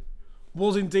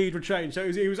was indeed retained. So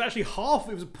it was actually half.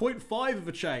 It was a 0.5 of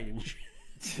a change.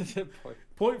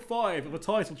 0.5 of a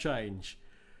title change.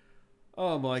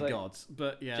 Oh my god!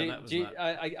 But yeah, that was that.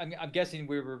 I'm guessing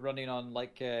we were running on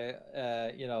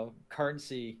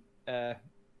currency,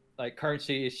 like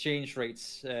currency exchange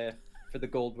rates for the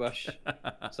Gold Rush.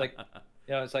 It's like,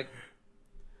 it's like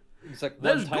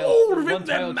there's gold in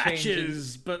them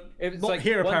matches, but it's not like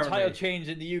here one apparently. title change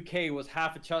in the UK was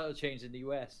half a title change in the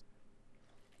US.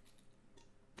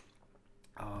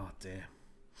 Oh dear.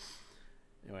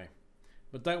 Anyway,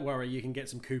 but don't worry, you can get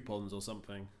some coupons or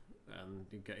something. And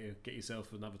you get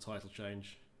yourself another title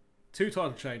change. 2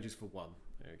 title changes for 1.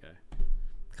 There we go.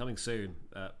 Coming soon.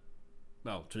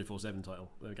 24/7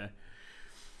 title. There we go.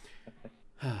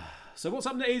 So what's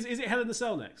up next? Is it Hell in a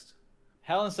Cell next?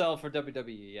 Hell in a Cell for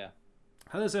WWE, yeah.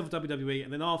 Hell in a Cell for WWE,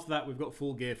 and then after that we've got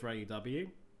Full Gear for AEW.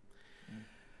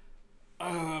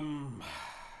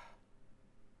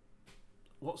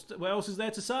 What else is there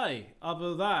to say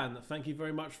other than thank you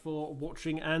very much for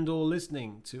watching and or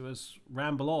listening to us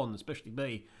ramble on, especially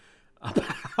me,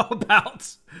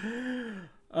 about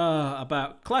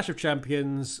Clash of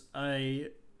Champions, a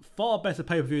far better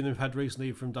pay-per-view than we've had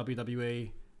recently from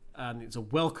WWE, and it's a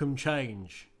welcome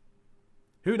change.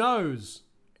 Who knows?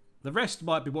 The rest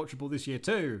might be watchable this year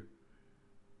too.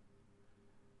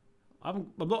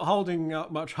 I'm not holding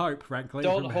out much hope, frankly.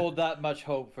 Don't hold that much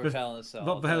hope for Hell in a Cell.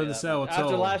 Not for Hell in a Cell at all.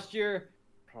 After last year,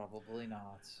 probably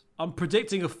not. I'm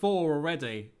predicting a 4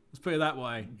 already. Let's put it that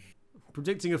way.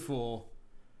 Predicting a 4.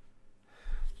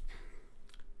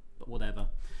 But whatever.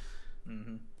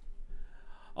 Mm-hmm.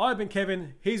 I've been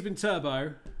Kevin. He's been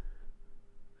Turbo.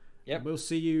 Yep. We'll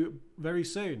see you very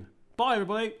soon. Bye,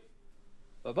 everybody.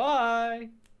 Bye-bye.